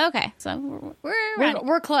 24. Okay, so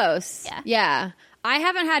we're close. Yeah. I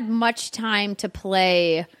haven't had much time to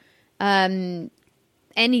play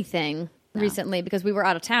anything recently because we were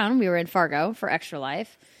out of town. We were in Fargo for Extra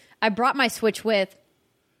Life. I brought my Switch with.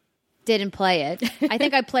 Didn't play it. I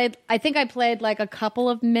think I played like a couple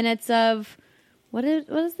of minutes of what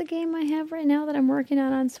is the game I have right now that I'm working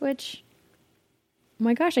on Switch? Oh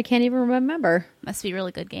my gosh, I can't even remember. Must be a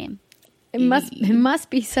really good game. It must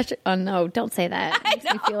be such a... Oh, no, don't say that. It makes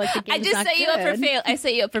me feel like the game's not good. I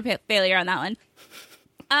set you up for failure on that one.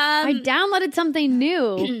 I downloaded something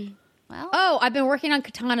new. Well, I've been working on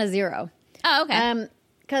Katana Zero. Oh, okay.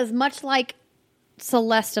 Because much like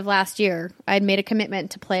Celeste of last year, I had made a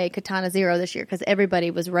commitment to play Katana Zero this year because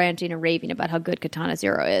everybody was ranting and raving about how good Katana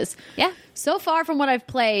Zero is. Yeah. So far from what I've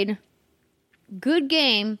played, good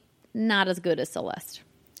game, not as good as Celeste.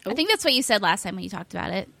 I think that's what you said last time when you talked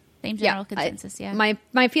about it. Same general consensus,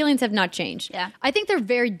 My feelings have not changed. Yeah. I think they're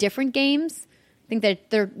very different games. I think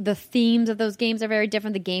that the themes of those games are very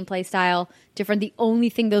different. The gameplay style, different. The only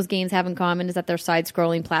thing those games have in common is that they're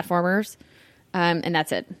side-scrolling platformers, and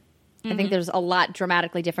that's it. I think there's a lot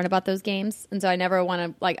dramatically different about those games, and so I never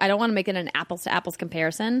want to I don't want to make it an apples-to-apples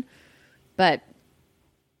comparison, but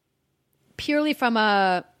purely from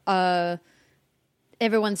a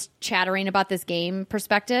everyone's chattering about this game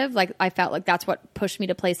perspective, like I felt like that's what pushed me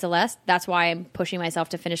to play Celeste. That's why I'm pushing myself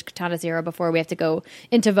to finish Katana Zero before we have to go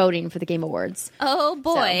into voting for the Game Awards. Oh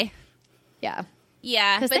boy. So, yeah.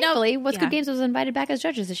 Yeah. Because thankfully, What's Good Games was invited back as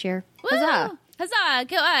judges this year. Woo! Huzzah. Huzzah,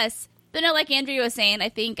 go us. But no, like Andrea was saying, I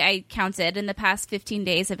think I counted in the past 15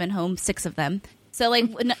 days I've been home 6 of them. So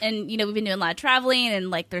like, and we've been doing a lot of traveling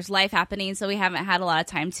and like there's life happening. So we haven't had a lot of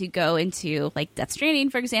time to go into like Death Stranding,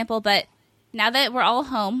 for example. But now that we're all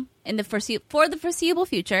home in the for the foreseeable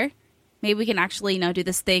future, maybe we can actually, do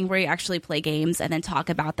this thing where you actually play games and then talk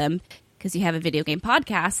about them because you have a video game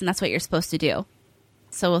podcast and that's what you're supposed to do.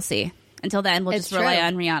 So we'll see. Until then, we'll just rely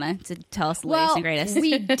on Rihanna to tell us the latest and greatest.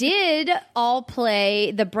 We did all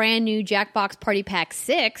play the brand new Jackbox Party Pack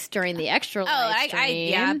 6 during the extra live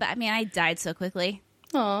stream. But I died so quickly.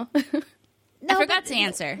 Aw. I forgot to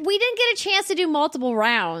answer. We didn't get a chance to do multiple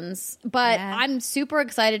rounds, but I'm super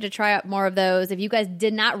excited to try out more of those. If you guys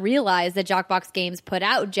did not realize that Jackbox Games put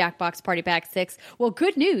out Jackbox Party Pack 6, well,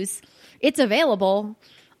 good news. It's available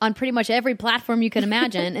on pretty much every platform you can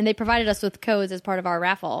imagine, and they provided us with codes as part of our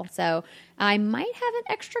raffle. So I might have an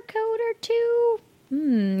extra code or two.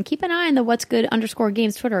 Keep an eye on the What's Good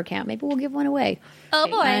 _Games Twitter account. Maybe we'll give one away. Oh,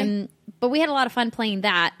 boy. But we had a lot of fun playing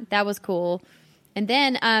that. That was cool. And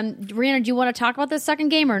then, Rihanna, do you want to talk about the second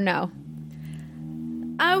game or no?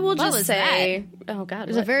 I will just say... Oh, God.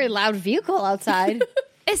 There's a very loud vehicle outside.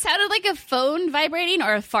 It sounded like a phone vibrating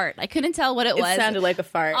or a fart. I couldn't tell what it was. It sounded like a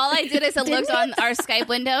fart. All I did is I looked on our Skype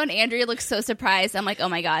window, and Andrea looked so surprised. I'm like, oh,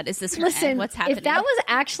 my God, is this her end? What's happening? If that was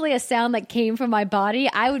actually a sound that came from my body,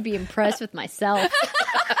 I would be impressed with myself.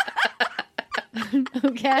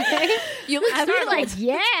 Okay? You look I'd be like,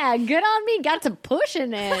 yeah, good on me. Got some push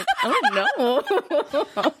in it. Oh, no.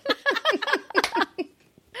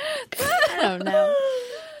 I don't know.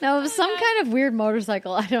 No, it was some kind of weird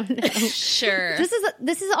motorcycle. I don't know. Sure.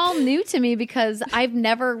 This is all new to me because I've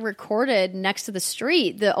never recorded next to the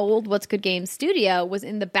street. The old What's Good Games studio was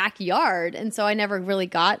in the backyard, and so I never really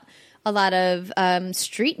got a lot of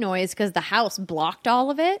street noise because the house blocked all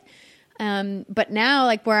of it. But now,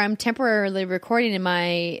 like where I'm temporarily recording in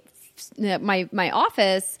my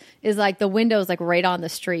office is like the window's like right on the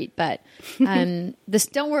street. But don't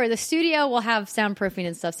worry, the studio will have soundproofing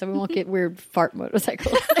and stuff, so we won't get weird fart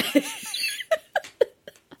motorcycles.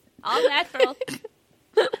 All natural.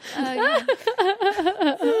 That's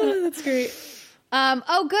great.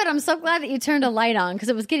 Oh, good. I'm so glad that you turned a light on because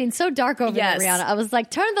it was getting so dark over there, Rihanna. I was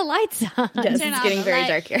like, turn the lights on. Yes, it's getting very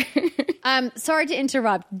dark here. Sorry to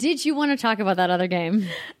interrupt. Did you want to talk about that other game?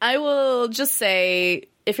 I will just say,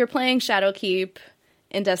 if you're playing Shadowkeep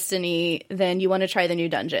in Destiny, then you want to try the new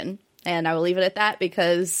dungeon. And I will leave it at that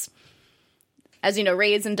because, as you know,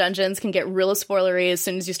 raids and dungeons can get real spoilery as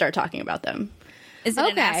soon as you start talking about them. Is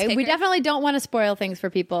it okay? We definitely don't want to spoil things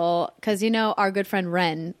for people because, our good friend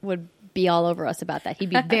Ren would be all over us about that.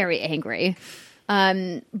 He'd be very angry.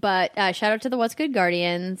 But shout out to the What's Good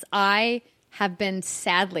Guardians. I have been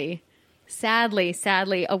sadly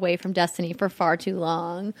away from Destiny for far too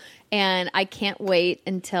long. And I can't wait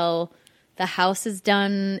until the house is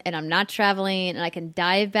done and I'm not traveling and I can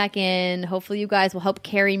dive back in. Hopefully you guys will help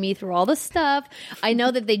carry me through all the stuff. I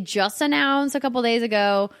know that they just announced a couple days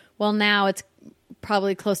ago. Well, now it's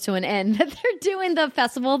probably close to an end that they're doing the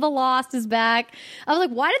Festival of the Lost is back. I was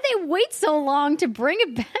like, why did they wait so long to bring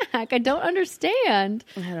it back? I don't understand.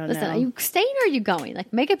 I don't know. Listen, are you staying or are you going?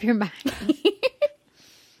 Like, make up your mind.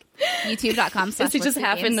 YouTube.com/. Is he just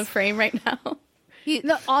half in the frame right now?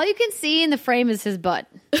 All you can see in the frame is his butt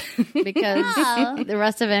because the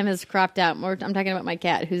rest of him is cropped out. I'm talking about my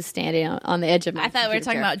cat who's standing on the edge of my I thought we were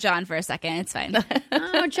talking chair. about John for a second. It's fine.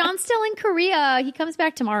 Oh, John's still in Korea. He comes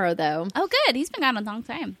back tomorrow, though. Oh, good. He's been gone a long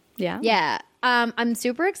time. Yeah. Yeah. I'm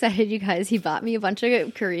super excited, you guys. He bought me a bunch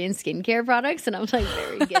of Korean skincare products, and I'm like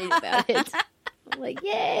very giddy about it. I'm like,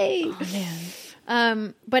 yay! Oh man.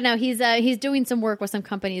 But no, he's doing some work with some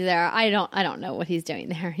company there. I don't know what he's doing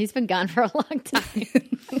there. He's been gone for a long time.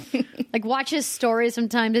 Like watches stories from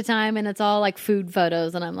time to time, and it's all like food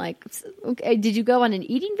photos. And I'm like, okay, did you go on an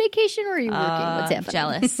eating vacation or are you working? What's happening?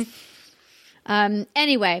 Jealous.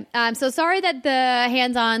 Anyway, so sorry that the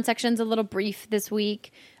hands-on section's a little brief this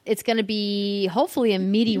week. It's going to be hopefully a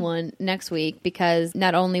meaty one next week because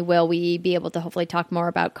not only will we be able to hopefully talk more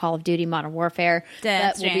about Call of Duty Modern Warfare,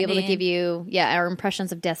 but we'll be able to give you our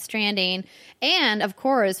impressions of Death Stranding. And, of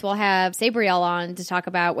course, we'll have Sabriel on to talk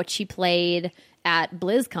about what she played at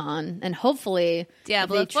BlizzCon. And hopefully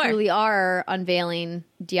Diablo they 4. truly are unveiling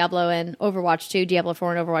Diablo and Overwatch 2, Diablo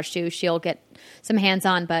 4 and Overwatch 2. She'll get some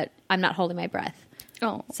hands-on, but I'm not holding my breath.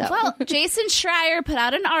 Oh, So Well, Jason Schreier put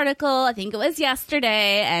out an article, I think it was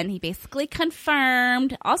yesterday, and he basically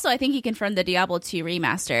confirmed. Also, I think he confirmed the Diablo 2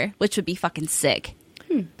 remaster, which would be fucking sick.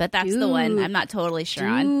 But that's the one I'm not totally sure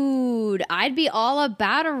on. dude, I'd be all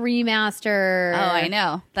about a remaster. Oh, I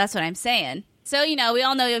know. That's what I'm saying. So, we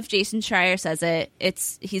all know if Jason Schreier says it,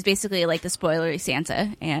 he's basically like the spoilery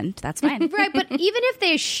Santa, and that's fine. Right, but even if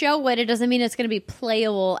they show it doesn't mean it's going to be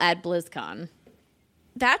playable at BlizzCon.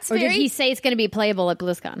 That's Or very... did he say it's going to be playable at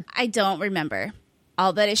BlizzCon? I don't remember.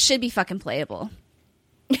 But it should be fucking playable.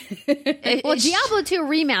 Well, Diablo 2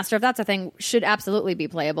 remaster, if that's a thing, should absolutely be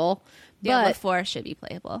playable. Diablo But 4 should be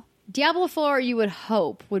playable. Diablo 4, you would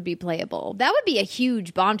hope, would be playable. That would be a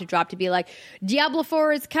huge bomb to drop, to be like, Diablo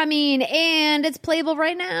 4 is coming and it's playable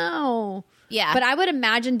right now. Yeah. But I would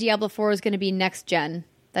imagine Diablo 4 is going to be next gen.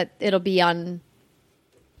 That it'll be on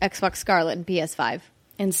Xbox Scarlet and PS5.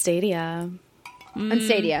 and Stadia. And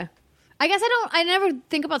Stadia. I guess I never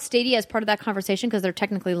think about Stadia as part of that conversation because they're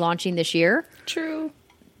technically launching this year. True.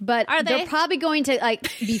 But Are they're they? probably going to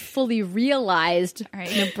be fully realized. All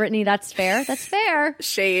right. Brittany, that's fair. That's fair.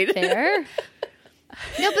 Shade. Fair.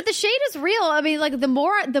 No, but the shade is real. I mean, like the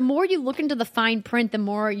more you look into the fine print, the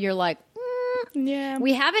more you're like, Yeah.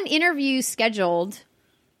 We have an interview scheduled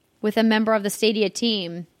with a member of the Stadia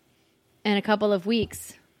team in a couple of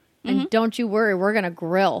weeks. And don't you worry, we're going to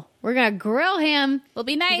grill. We're going to grill him. Will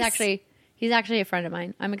be nice. He's actually a friend of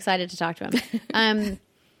mine. I'm excited to talk to him.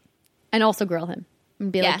 And also grill him.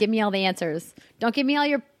 And be like, give me all the answers. Don't give me all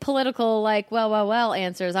your political, like, well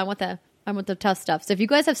answers. I want the tough stuff. So if you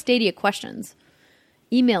guys have Stadia questions,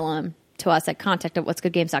 email them to us at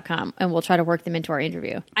contact@whatsgoodgames.com and we'll try to work them into our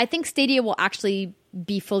interview. I think Stadia will actually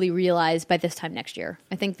be fully realized by this time next year.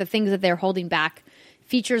 I think the things that they're holding back,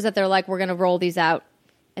 features that they're like, we're going to roll these out,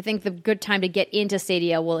 I think the good time to get into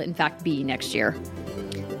Stadia will in fact be next year.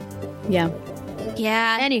 Yeah.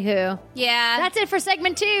 Yeah. Anywho, Yeah. that's it for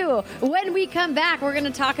segment 2. When we come back, we're going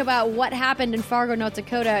to talk about what happened in Fargo, North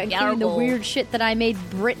Dakota, including the Yargle. weird shit that I made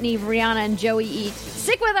Brittany, Brianna, and Joey eat.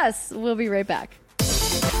 Stick with us. We'll be right back.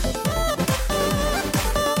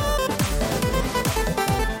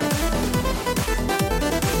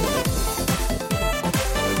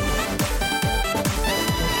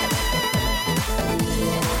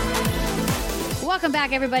 Welcome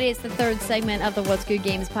back, everybody. It's the third segment of the What's Good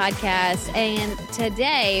Games podcast. And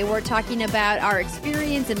today we're talking about our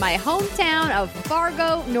experience in my hometown of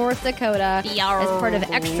Fargo, North Dakota as part of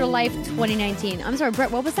Extra Life 2019. I'm sorry,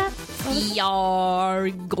 Brett, what was that?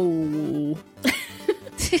 Yargo.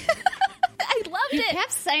 I loved You it.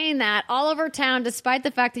 kept saying that all over town despite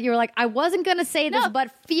the fact that you were like, I wasn't going to say this,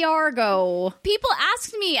 but Fiargo. People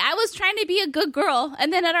asked me. I was trying to be a good girl,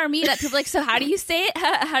 and then at our meetup, people were like, "So how do you say it?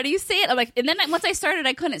 How do you say it?" I'm like, and then once I started,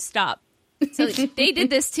 I couldn't stop. So they did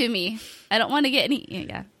this to me. I don't want to get any.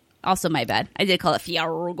 Yeah. Also, my bad. I did call it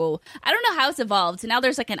Fiargo. I don't know how it's evolved. Now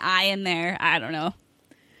there's like an I in there. I don't know.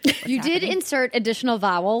 You did insert additional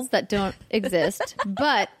vowels that don't exist,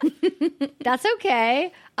 but that's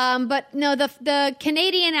okay. But no, the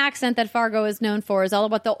Canadian accent that Fargo is known for is all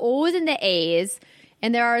about the O's and the A's.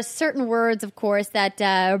 And there are certain words, of course,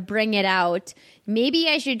 that bring it out. Maybe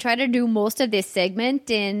I should try to do most of this segment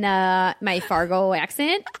in my Fargo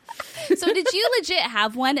accent. So did you legit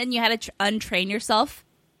have one and you had to untrain yourself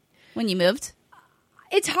when you moved?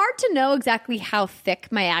 It's hard to know exactly how thick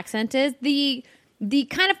my accent is. The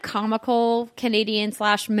kind of comical Canadian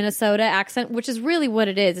 / Minnesota accent, which is really what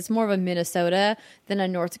it is. It's more of a Minnesota than a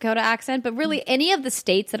North Dakota accent. But really, any of the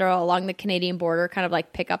states that are along the Canadian border kind of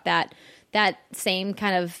like pick up that same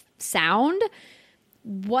kind of sound.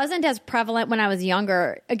 Wasn't as prevalent when I was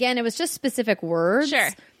younger. Again, it was just specific words. Sure.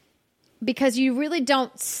 Because you really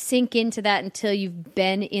don't sink into that until you've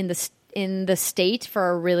been in the state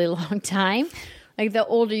for a really long time. Like the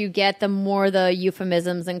older you get, the more the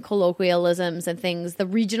euphemisms and colloquialisms and things, the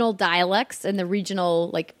regional dialects and the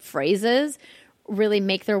regional like phrases really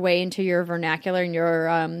make their way into your vernacular and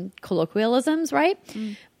your colloquialisms, right?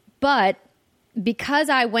 But because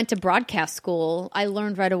I went to broadcast school, I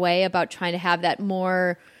learned right away about trying to have that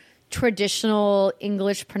more traditional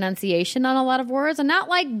English pronunciation on a lot of words, and not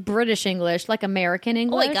like British English, like American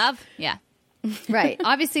English. Holy gov. Yeah. Right.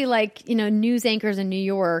 Obviously, like, you know, news anchors in New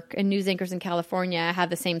York and news anchors in California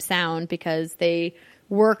have the same sound because they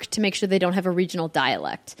work to make sure they don't have a regional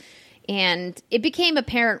dialect. And it became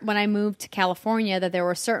apparent when I moved to California that there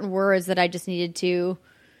were certain words that I just needed to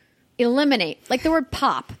eliminate, like the word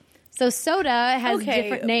pop. So soda has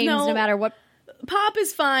different names no matter what. Pop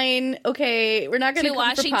is fine. Okay, we're not going to Two come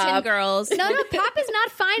Washington for pop. girls. No, pop is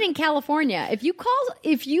not fine in California. If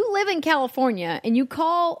you live in California and you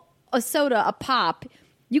call a soda a pop,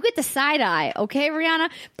 You get the side eye, okay, Rihanna?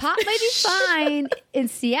 Pop may be fine in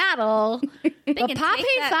Seattle, but Pop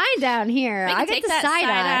ain't fine down here. I get the side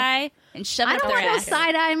eye and shove I it up don't their want no ass.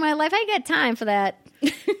 side eye in my life. I ain't got time for that.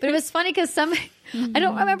 But it was funny because I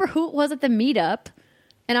don't remember who it was at the meetup.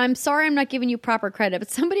 And I'm sorry I'm not giving you proper credit, but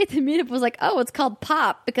somebody at the meetup was like, "Oh, it's called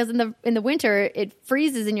pop because in the winter it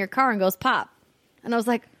freezes in your car and goes pop." And I was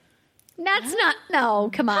like, "That's not no,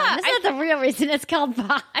 come on, that's not the real reason it's called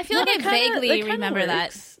pop." I feel like I vaguely remember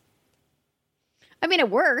that. I mean, it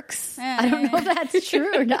works. I don't know if that's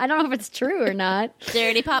true or not. I don't know if it's true or not.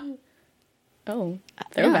 Dirty pop. Oh,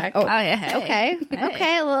 throwback. Oh, yeah. Okay.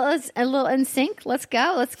 Well, let's a little in sync. Let's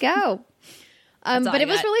go. But it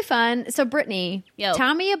was really fun. So, Brittany,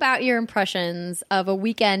 tell me about your impressions of a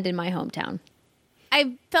weekend in my hometown.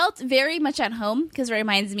 I felt very much at home because it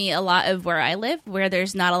reminds me a lot of where I live, where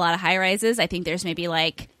there's not a lot of high rises. I think there's maybe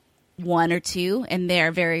like one or two, and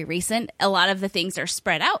they're very recent. A lot of the things are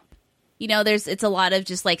spread out. You know, it's a lot of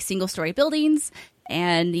just like single story buildings,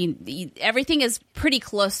 and everything is pretty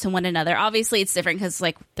close to one another. Obviously, it's different because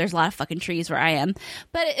like there's a lot of fucking trees where I am,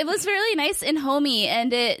 but it was really nice and homey,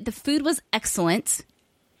 and the food was excellent.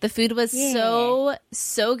 The food was so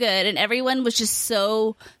good, and everyone was just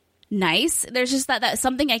so nice. There's just that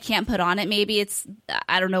something I can't put on it. Maybe it's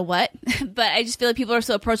I don't know what, but I just feel like people are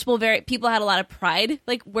so approachable. People had a lot of pride,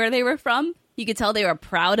 like where they were from. You could tell they were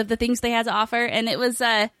proud of the things they had to offer, and it was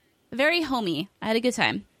very homey. I had a good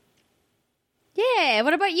time. Yeah.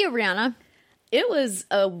 What about you, Rihanna? It was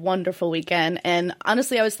a wonderful weekend, and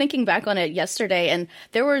honestly, I was thinking back on it yesterday, and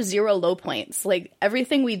there were 0 low points. Like,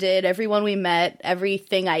 everything we did, everyone we met,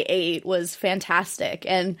 everything I ate was fantastic,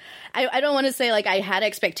 and I don't want to say, like, I had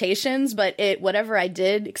expectations, but whatever I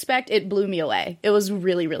did expect, it blew me away. It was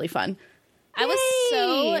really, really fun. I was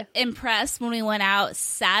so impressed when we went out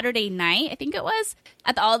Saturday night, I think it was,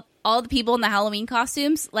 at all the people in the Halloween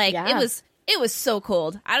costumes. Like, it was so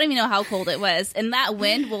cold. I don't even know how cold it was, and that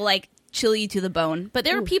wind will, like, chill you to the bone. But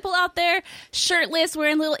there were people out there shirtless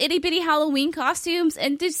wearing little itty-bitty Halloween costumes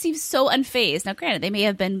and just seemed so unfazed. Now granted, they may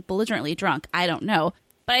have been belligerently drunk, I don't know,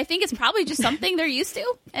 but I think it's probably just something they're used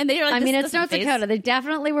to, and they were like, it's North Dakota, they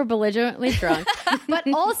definitely were belligerently drunk.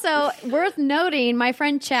 But also worth noting, my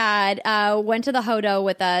friend Chad went to the Hodo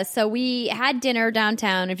with us, so we had dinner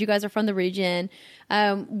downtown. If you guys are from the region,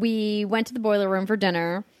 we went to the Boiler Room for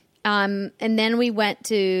dinner. And then we went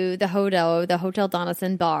to the Hodo, the Hotel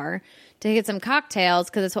Donaldson bar, to get some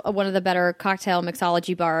cocktails because it's one of the better cocktail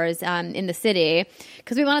mixology bars in the city.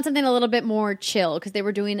 Because we wanted something a little bit more chill because they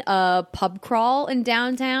were doing a pub crawl in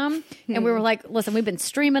downtown. And we were like, listen, we've been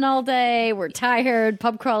streaming all day. We're tired.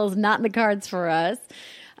 Pub crawl is not in the cards for us.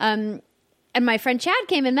 And my friend Chad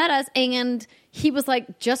came and met us, and he was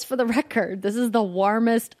like, just for the record, this is the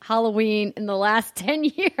warmest Halloween in the last 10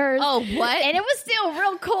 years. Oh, what? And it was still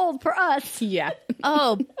real cold for us. Yeah.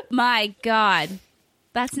 Oh, my God.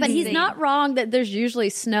 That's insane. But he's not wrong that there's usually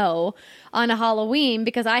snow on a Halloween,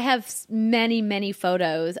 because I have many, many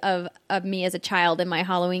photos of me as a child in my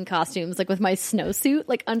Halloween costumes, like with my snowsuit,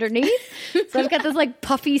 like underneath. So I've got this like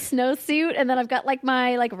puffy snowsuit, and then I've got like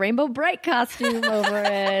my like Rainbow Bright costume over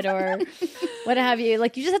it, or what have you.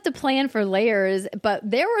 Like, you just have to plan for layers. But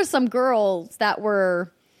there were some girls that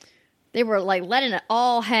were... They were like letting it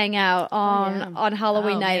all hang out on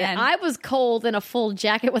Halloween night. Man. And I was cold in a full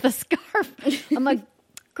jacket with a scarf. I'm like,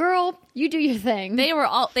 girl, you do your thing. They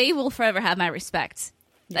will forever have my respect.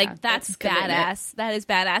 Like, that's badass. That is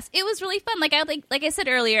badass. It was really fun. Like I said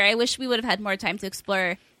earlier, I wish we would have had more time to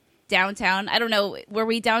explore downtown. I don't know, were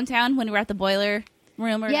we downtown when we were at the Boiler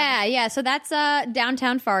Room? Or Yeah. So that's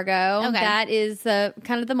downtown Fargo. Okay. That is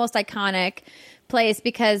kind of the most iconic place,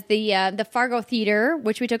 because the Fargo Theater,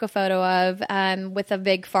 which we took a photo of with a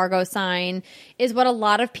big Fargo sign, is what a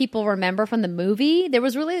lot of people remember from the movie. There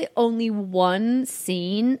was really only one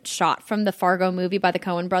scene shot from the Fargo movie by the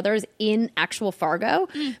Coen brothers in actual Fargo.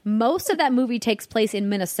 Most of that movie takes place in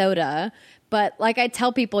Minnesota. But like I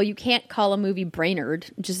tell people, you can't call a movie Brainerd.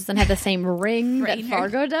 It just doesn't have the same ring that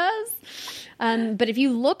Fargo does. But if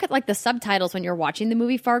you look at like the subtitles when you're watching the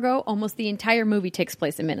movie Fargo, almost the entire movie takes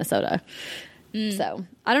place in Minnesota. So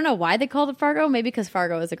I don't know why they called it Fargo. Maybe because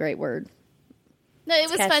Fargo is a great word. No, it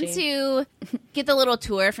was fun to get the little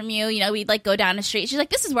tour from you. You know, we'd like go down the street. She's like,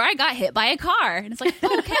 "This is where I got hit by a car," and it's like,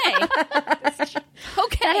 "Okay,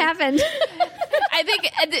 okay, that happened." I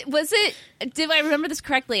think did I remember this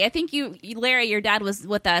correctly? I think you, Larry, your dad was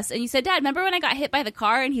with us, and you said, "Dad, remember when I got hit by the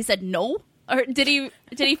car?" And he said, "No." Or did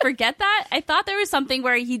he forget that? I thought there was something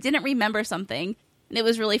where he didn't remember something. And it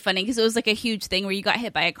was really funny because it was like a huge thing where you got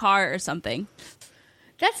hit by a car or something.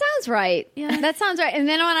 That sounds right. Yeah. That sounds right. And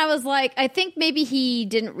then when I was like, I think maybe he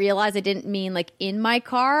didn't realize I didn't mean like in my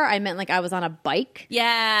car. I meant like I was on a bike.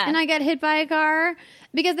 Yeah. And I got hit by a car.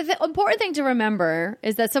 Because the important thing to remember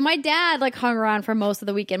is that, so my dad like hung around for most of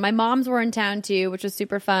the weekend. My moms were in town too, which was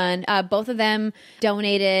super fun. Both of them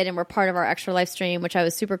donated and were part of our Extra Life stream, which I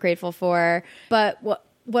was super grateful for. But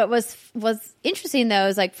what was interesting though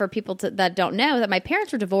is like for people that don't know that my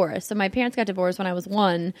parents were divorced. So my parents got divorced when I was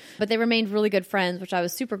 1, but they remained really good friends, which I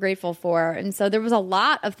was super grateful for. And so there was a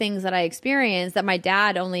lot of things that I experienced that my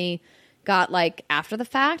dad only got like after the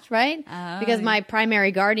fact, right? Because my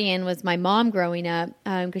primary guardian was my mom growing up,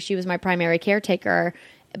 because she was my primary caretaker.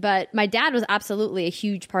 But my dad was absolutely a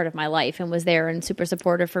huge part of my life and was there and super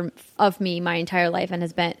supportive of me my entire life, and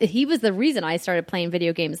he was the reason I started playing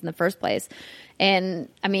video games in the first place. And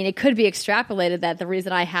I mean, it could be extrapolated that the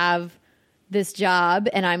reason I have this job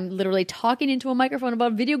and I'm literally talking into a microphone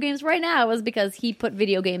about video games right now was because he put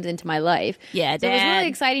video games into my life. Yeah, so it was really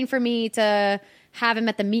exciting for me to have him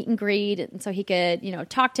at the meet and greet, and so he could,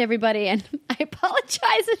 talk to everybody. And I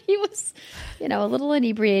apologize if he was, a little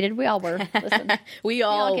inebriated. We all were. Listen, we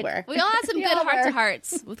all were. We all had some good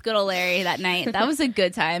heart-to-hearts with good old Larry that night. That was a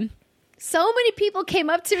good time. So many people came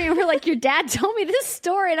up to me and were like, "Your dad told me this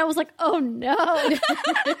story," and I was like, "Oh no!" It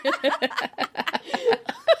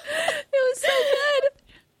was so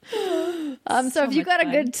good. So if you got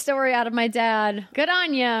a good story out of my dad, good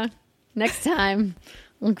on you. Next time,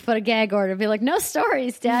 we'll put a gag order. Be like, no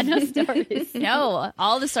stories, Dad, no stories. No,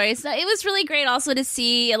 all the stories. It was really great also to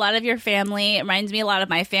see a lot of your family. It reminds me a lot of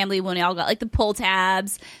my family when we all got like the pull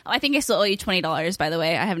tabs. I think I still owe you $20, by the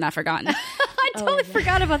way. I have not forgotten. I totally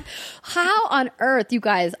forgot about how on earth, you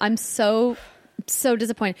guys, I'm so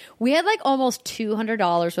disappointed. We had like almost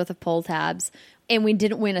 $200 worth of pull tabs and we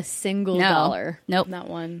didn't win a single dollar. Nope. Not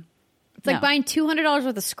one. It's like buying $200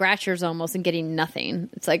 worth of scratchers almost and getting nothing.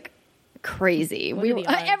 It's like crazy.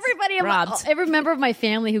 Every member of my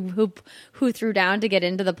family who threw down to get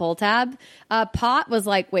into the pull tab, Pot was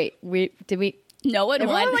like, wait, did we? No one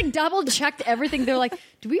won. Everyone like double checked everything. They're like,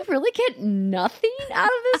 do we really get nothing out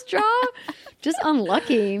of this draw? Just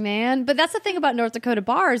unlucky, man. But that's the thing about North Dakota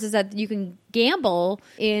bars is that you can gamble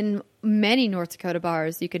in many North Dakota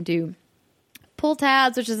bars. You can do pull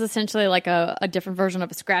tabs, which is essentially like a different version of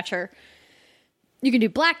a scratcher. You can do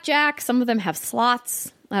blackjack. Some of them have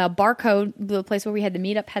slots. Barcode, the place where we had the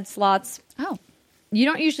meetup, had slots. Oh. You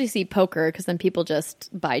don't usually see poker because then people just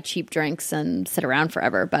buy cheap drinks and sit around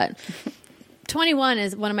forever. But 21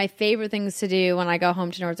 is one of my favorite things to do when I go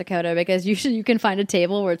home to North Dakota because usually you can find a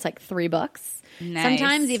table where it's like $3. Nice.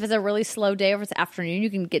 Sometimes if it's a really slow day or if it's afternoon, you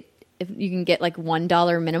can get like $1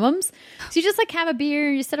 minimums. So you just like have a beer,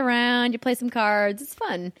 you sit around, you play some cards. It's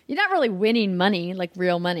fun. You're not really winning money, like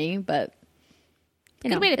real money, but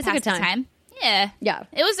good way to pass the time. Yeah.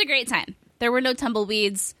 It was a great time. There were no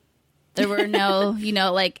tumbleweeds. There were no,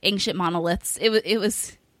 like ancient monoliths. It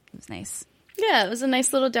was nice. Yeah, it was a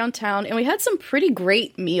nice little downtown, and we had some pretty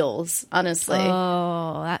great meals, honestly.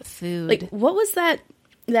 Oh, that food. Like, what was that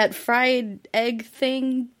fried egg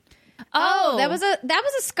thing? Oh, that was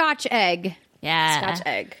a Scotch egg. Yeah. Scotch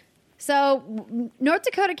egg. So North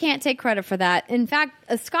Dakota can't take credit for that. In fact,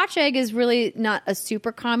 a Scotch egg is really not a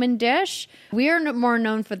super common dish. We are more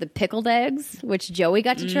known for the pickled eggs, which Joey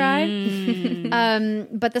got to try.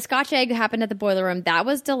 But the Scotch egg happened at the Boiler Room. That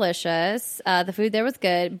was delicious. The food there was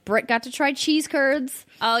good. Britt got to try cheese curds.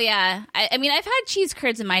 Oh, yeah. I mean, I've had cheese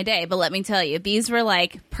curds in my day, but let me tell you, these were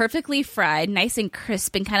like perfectly fried, nice and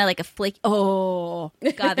crisp, and kind of like a flake. Oh,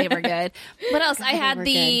 God, they were good. What else? I had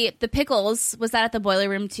the pickles. Was that at the Boiler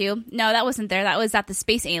Room too? No, that wasn't there. That was at the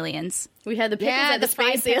Space Aliens. We had the pickles at the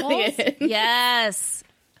Space Aliens. Yes.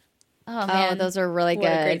 Oh, man. Oh, those are really What a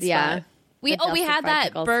good. great Yeah. spot. We had that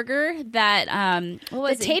pickles. burger that what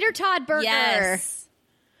was The it? tater tot burger. Yes.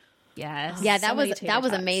 Yeah, So that many was tater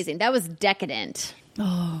tots. amazing. That was decadent.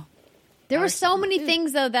 Oh. There were so many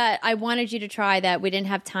things though that I wanted you to try that we didn't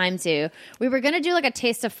have time to. We were going to do like a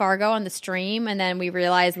taste of Fargo on the stream, and then we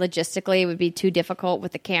realized logistically it would be too difficult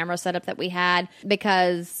with the camera setup that we had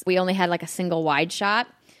because we only had like a single wide shot.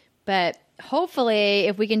 But hopefully,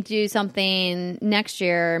 if we can do something next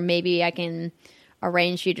year, maybe I can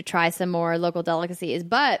arrange for you to try some more local delicacies.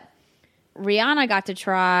 But Rihanna got to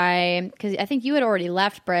try, because I think you had already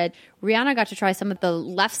left, Britt. Rihanna got to try some of the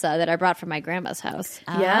lefse that I brought from my grandma's house.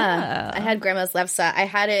 Yeah, I had grandma's lefse. I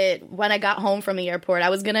had it when I got home from the airport. I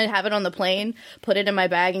was going to have it on the plane, put it in my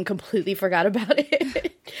bag, and completely forgot about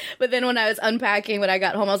it. But then when I was unpacking, when I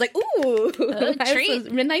got home, I was like, ooh, treat.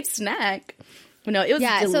 a midnight snack. No, it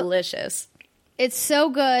was delicious. It's so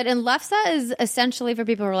good. And lefse is essentially, for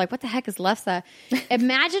people who are like, what the heck is lefse?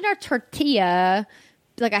 Imagine a tortilla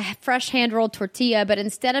like a fresh hand-rolled tortilla, but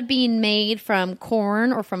instead of being made from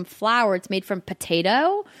corn or from flour, it's made from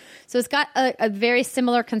potato. So it's got a very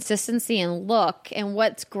similar consistency and look. And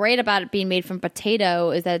what's great about it being made from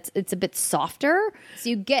potato is that it's a bit softer. So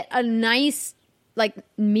you get a nice like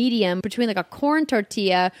medium between like a corn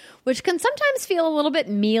tortilla, which can sometimes feel a little bit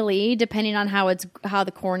mealy depending on how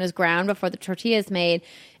the corn is ground before the tortilla is made,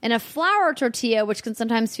 and a flour tortilla, which can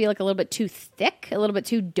sometimes feel like a little bit too thick, a little bit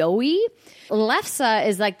too doughy. Lefse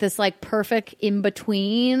is like this like perfect in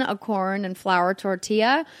between a corn and flour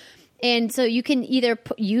tortilla. And so you can either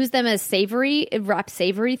use them as wrap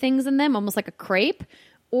savory things in them, almost like a crepe,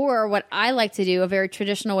 or what I like to do, a very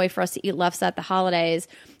traditional way for us to eat lefse at the holidays,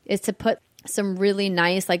 is to put some really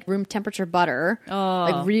nice like room temperature butter,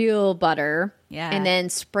 like real butter, and then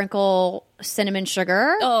sprinkle cinnamon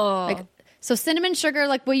sugar. So cinnamon sugar,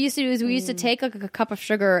 like what we used to do is we used to take like a cup of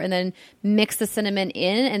sugar and then mix the cinnamon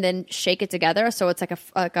in and then shake it together, so it's like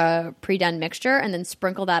a pre-done mixture, and then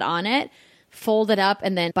sprinkle that on it, fold it up,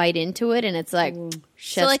 and then bite into it, and it's like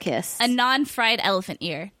chef's so like kiss. A non-fried elephant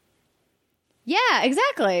ear. Yeah,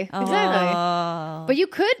 exactly. But you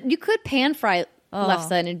could pan fry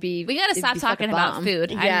lefse and it'd be. We gotta stop talking about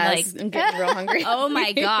food. Yes, I'm getting real hungry. Oh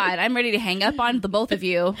my god, I'm ready to hang up on the both of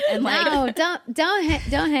you. And like, no,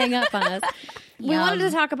 don't hang up on us. We wanted to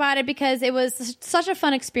talk about it because it was such a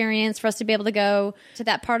fun experience for us to be able to go to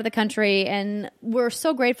that part of the country, and we're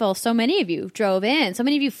so grateful. So many of you drove in. So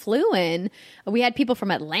many of you flew in. We had people from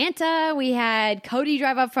Atlanta. We had Cody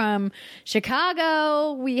drive up from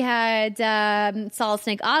Chicago. We had Solid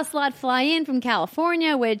Snake Ocelot fly in from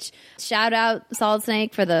California, which shout out Solid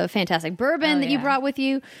Snake for the fantastic bourbon that you brought with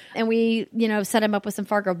you. And we, set him up with some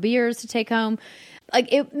Fargo beers to take home.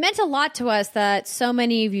 Like, it meant a lot to us that so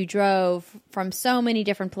many of you drove from so many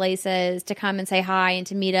different places to come and say hi and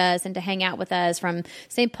to meet us and to hang out with us from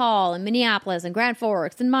St. Paul and Minneapolis and Grand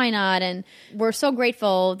Forks and Minot. And we're so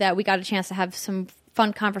grateful that we got a chance to have some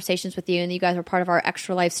fun conversations with you, and you guys were part of our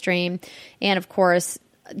Extra Life stream. And of course,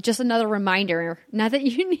 just another reminder, not that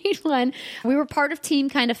you need one, we were part of Team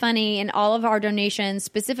Kinda Funny, and all of our donations,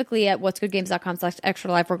 specifically at whatsgoodgames.com/extra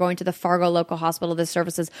life, we're going to the Fargo Local Hospital that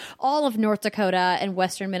services all of North Dakota and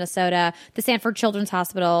Western Minnesota, the Sanford Children's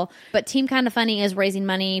Hospital. But Team Kinda Funny is raising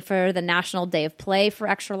money for the National Day of Play for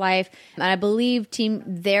Extra Life. And I believe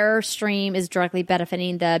their stream is directly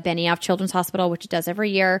benefiting the Benioff Children's Hospital, which it does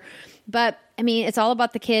every year. But I mean, it's all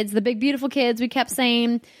about the kids, the big, beautiful kids, we kept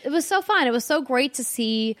saying. It was so fun. It was so great to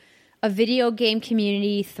see a video game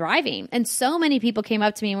community thriving. And so many people came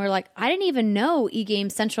up to me and were like, I didn't even know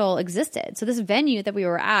eGames Central existed. So this venue that we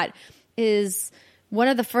were at is one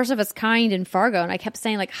of the first of its kind in Fargo. And I kept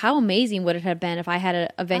saying, like, how amazing would it have been if I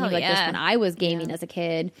had a venue like this when I was gaming as a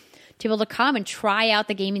kid, to be able to come and try out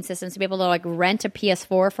the gaming systems, to be able to like rent a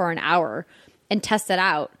PS4 for an hour and test it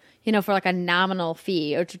out, for like a nominal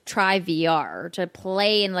fee, or to try VR, or to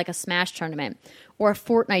play in like a Smash tournament or a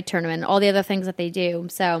Fortnite tournament, all the other things that they do.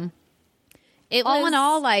 So it all in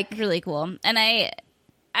all, like, really cool. And I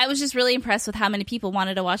was just really impressed with how many people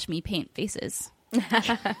wanted to watch me paint faces.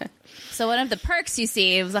 So one of the perks you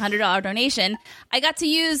see, it was a $100 donation. I got to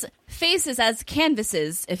use faces as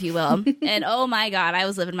canvases, if you will. And oh my God, I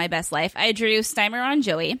was living my best life. I drew Steimer on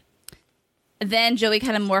Joey. Then Joey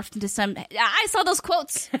kind of morphed into some. I saw those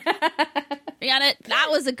quotes. Rihanna, that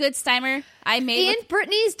was a good Steimer. I made. In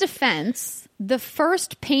Brittany's defense, the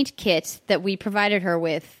first paint kit that we provided her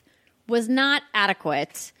with was not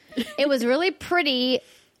adequate. It was really pretty,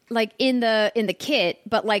 like in the kit,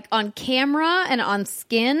 but like on camera and on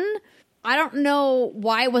skin, I don't know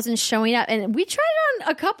why it wasn't showing up. And we tried it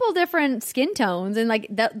on a couple different skin tones, and like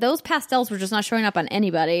those pastels were just not showing up on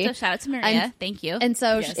anybody. So shout out to Maria. Thank you. And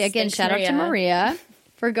so again, shout out to Maria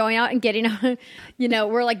for going out and getting on.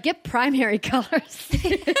 We're like, get primary colors.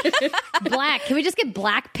 Black. Can we just get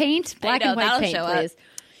black paint? Black and white paint, please.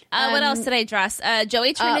 What else did I draw?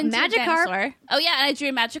 Joey turned into Magikarp. a dinosaur. Oh yeah, and I drew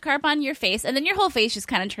a Magikarp on your face, and then your whole face just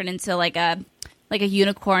kind of turned into like a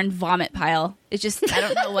unicorn vomit pile. It's just, I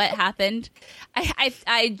don't know what happened.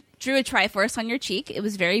 I drew a Triforce on your cheek. It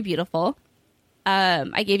was very beautiful.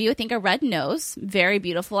 I gave you, I think, a red nose. Very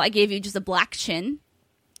beautiful. I gave you just a black chin.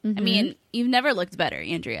 Mm-hmm. I mean, you've never looked better,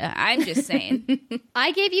 Andrea. I'm just saying.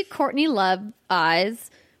 I gave you Courtney Love eyes.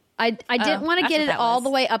 I didn't want to get it all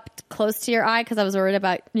the way up close to your eye because I was worried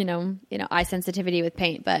about, eye sensitivity with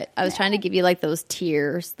paint. But I was trying to give you like those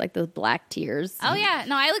tears, like those black tears. Oh, yeah.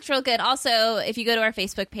 No, I looked real good. Also, if you go to our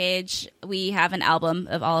Facebook page, we have an album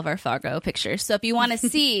of all of our Fargo pictures. So if you want to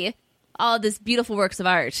see all of this beautiful works of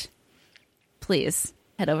art, please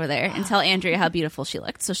head over there and tell Andrea how beautiful she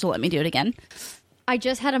looked. So she'll let me do it again. I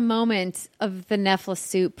just had a moment of the Nefla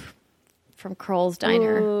soup from Kroll's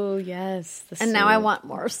Diner. Oh, yes. And now I want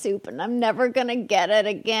more soup, and I'm never going to get it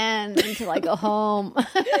again until I go home.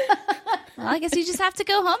 Well, I guess you just have to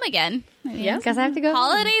go home again. Yeah, because I have to go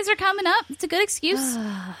Holidays are coming up. It's a good excuse.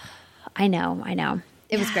 I know.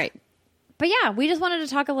 It was great. But yeah, we just wanted to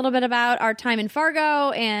talk a little bit about our time in Fargo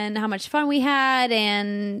and how much fun we had.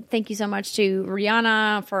 And thank you so much to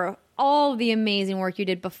Rihanna for all the amazing work you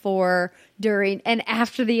did before, during, and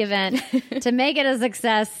after the event to make it a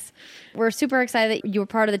success. We're super excited that you were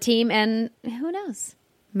part of the team. And who knows?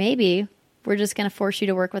 Maybe we're just going to force you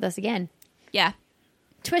to work with us again. Yeah.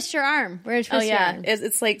 Twist your arm. We're going to twist your arm.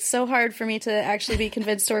 It's like so hard for me to actually be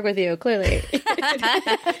convinced to work with you, clearly. See,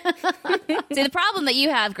 the problem that you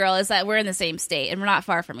have, girl, is that we're in the same state and we're not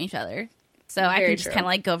far from each other. So I can just kind of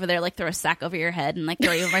like go over there, like throw a sack over your head and like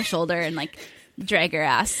throw you over my shoulder and like drag your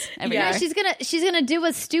ass everywhere. Yeah, she's gonna do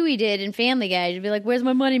what Stewie did in Family Guy. She'll be like, "Where's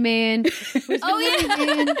my money, man? Where's my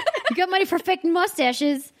money, man? You got money for fake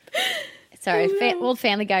mustaches?" Sorry, old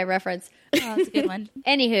Family Guy reference. Oh, that's a good one.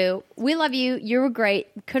 Anywho, we love you. You were great.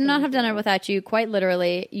 Could not have done it without you, quite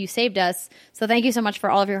literally. You saved us. So thank you so much for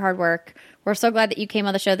all of your hard work. We're so glad that you came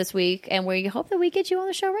on the show this week, and we hope that we get you on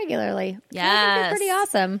the show regularly. Yes. It's pretty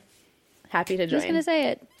awesome. Happy to join. Who's going to say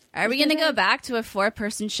it? Are we going to go back to a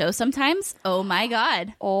 4-person show sometimes? Oh, my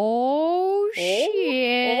God. Oh,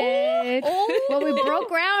 shit. Oh. Well, we broke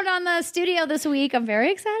ground on the studio this week. I'm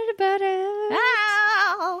very excited about it.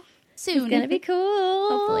 Ow. Soon. It's going to be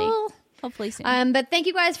cool. Hopefully soon. But thank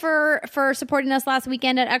you guys for supporting us last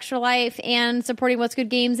weekend at Extra Life and supporting What's Good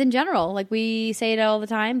Games in general. Like, we say it all the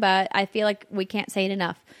time, but I feel like we can't say it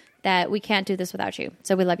enough, that we can't do this without you.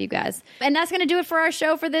 So we love you guys. And that's going to do it for our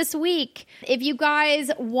show for this week. If you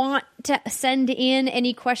guys want to send in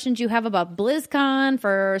any questions you have about BlizzCon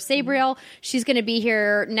for Sabriel, she's going to be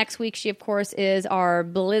here next week. She, of course, is our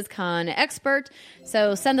BlizzCon expert.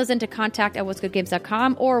 So send those into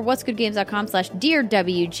contact@whatsgoodgames.com, or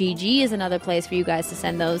whatsgoodgames.com/DearWGG is another place for you guys to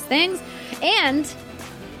send those things. And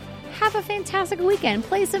have a fantastic weekend.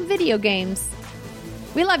 Play some video games.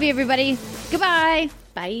 We love you, everybody. Goodbye.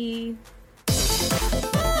 Bye.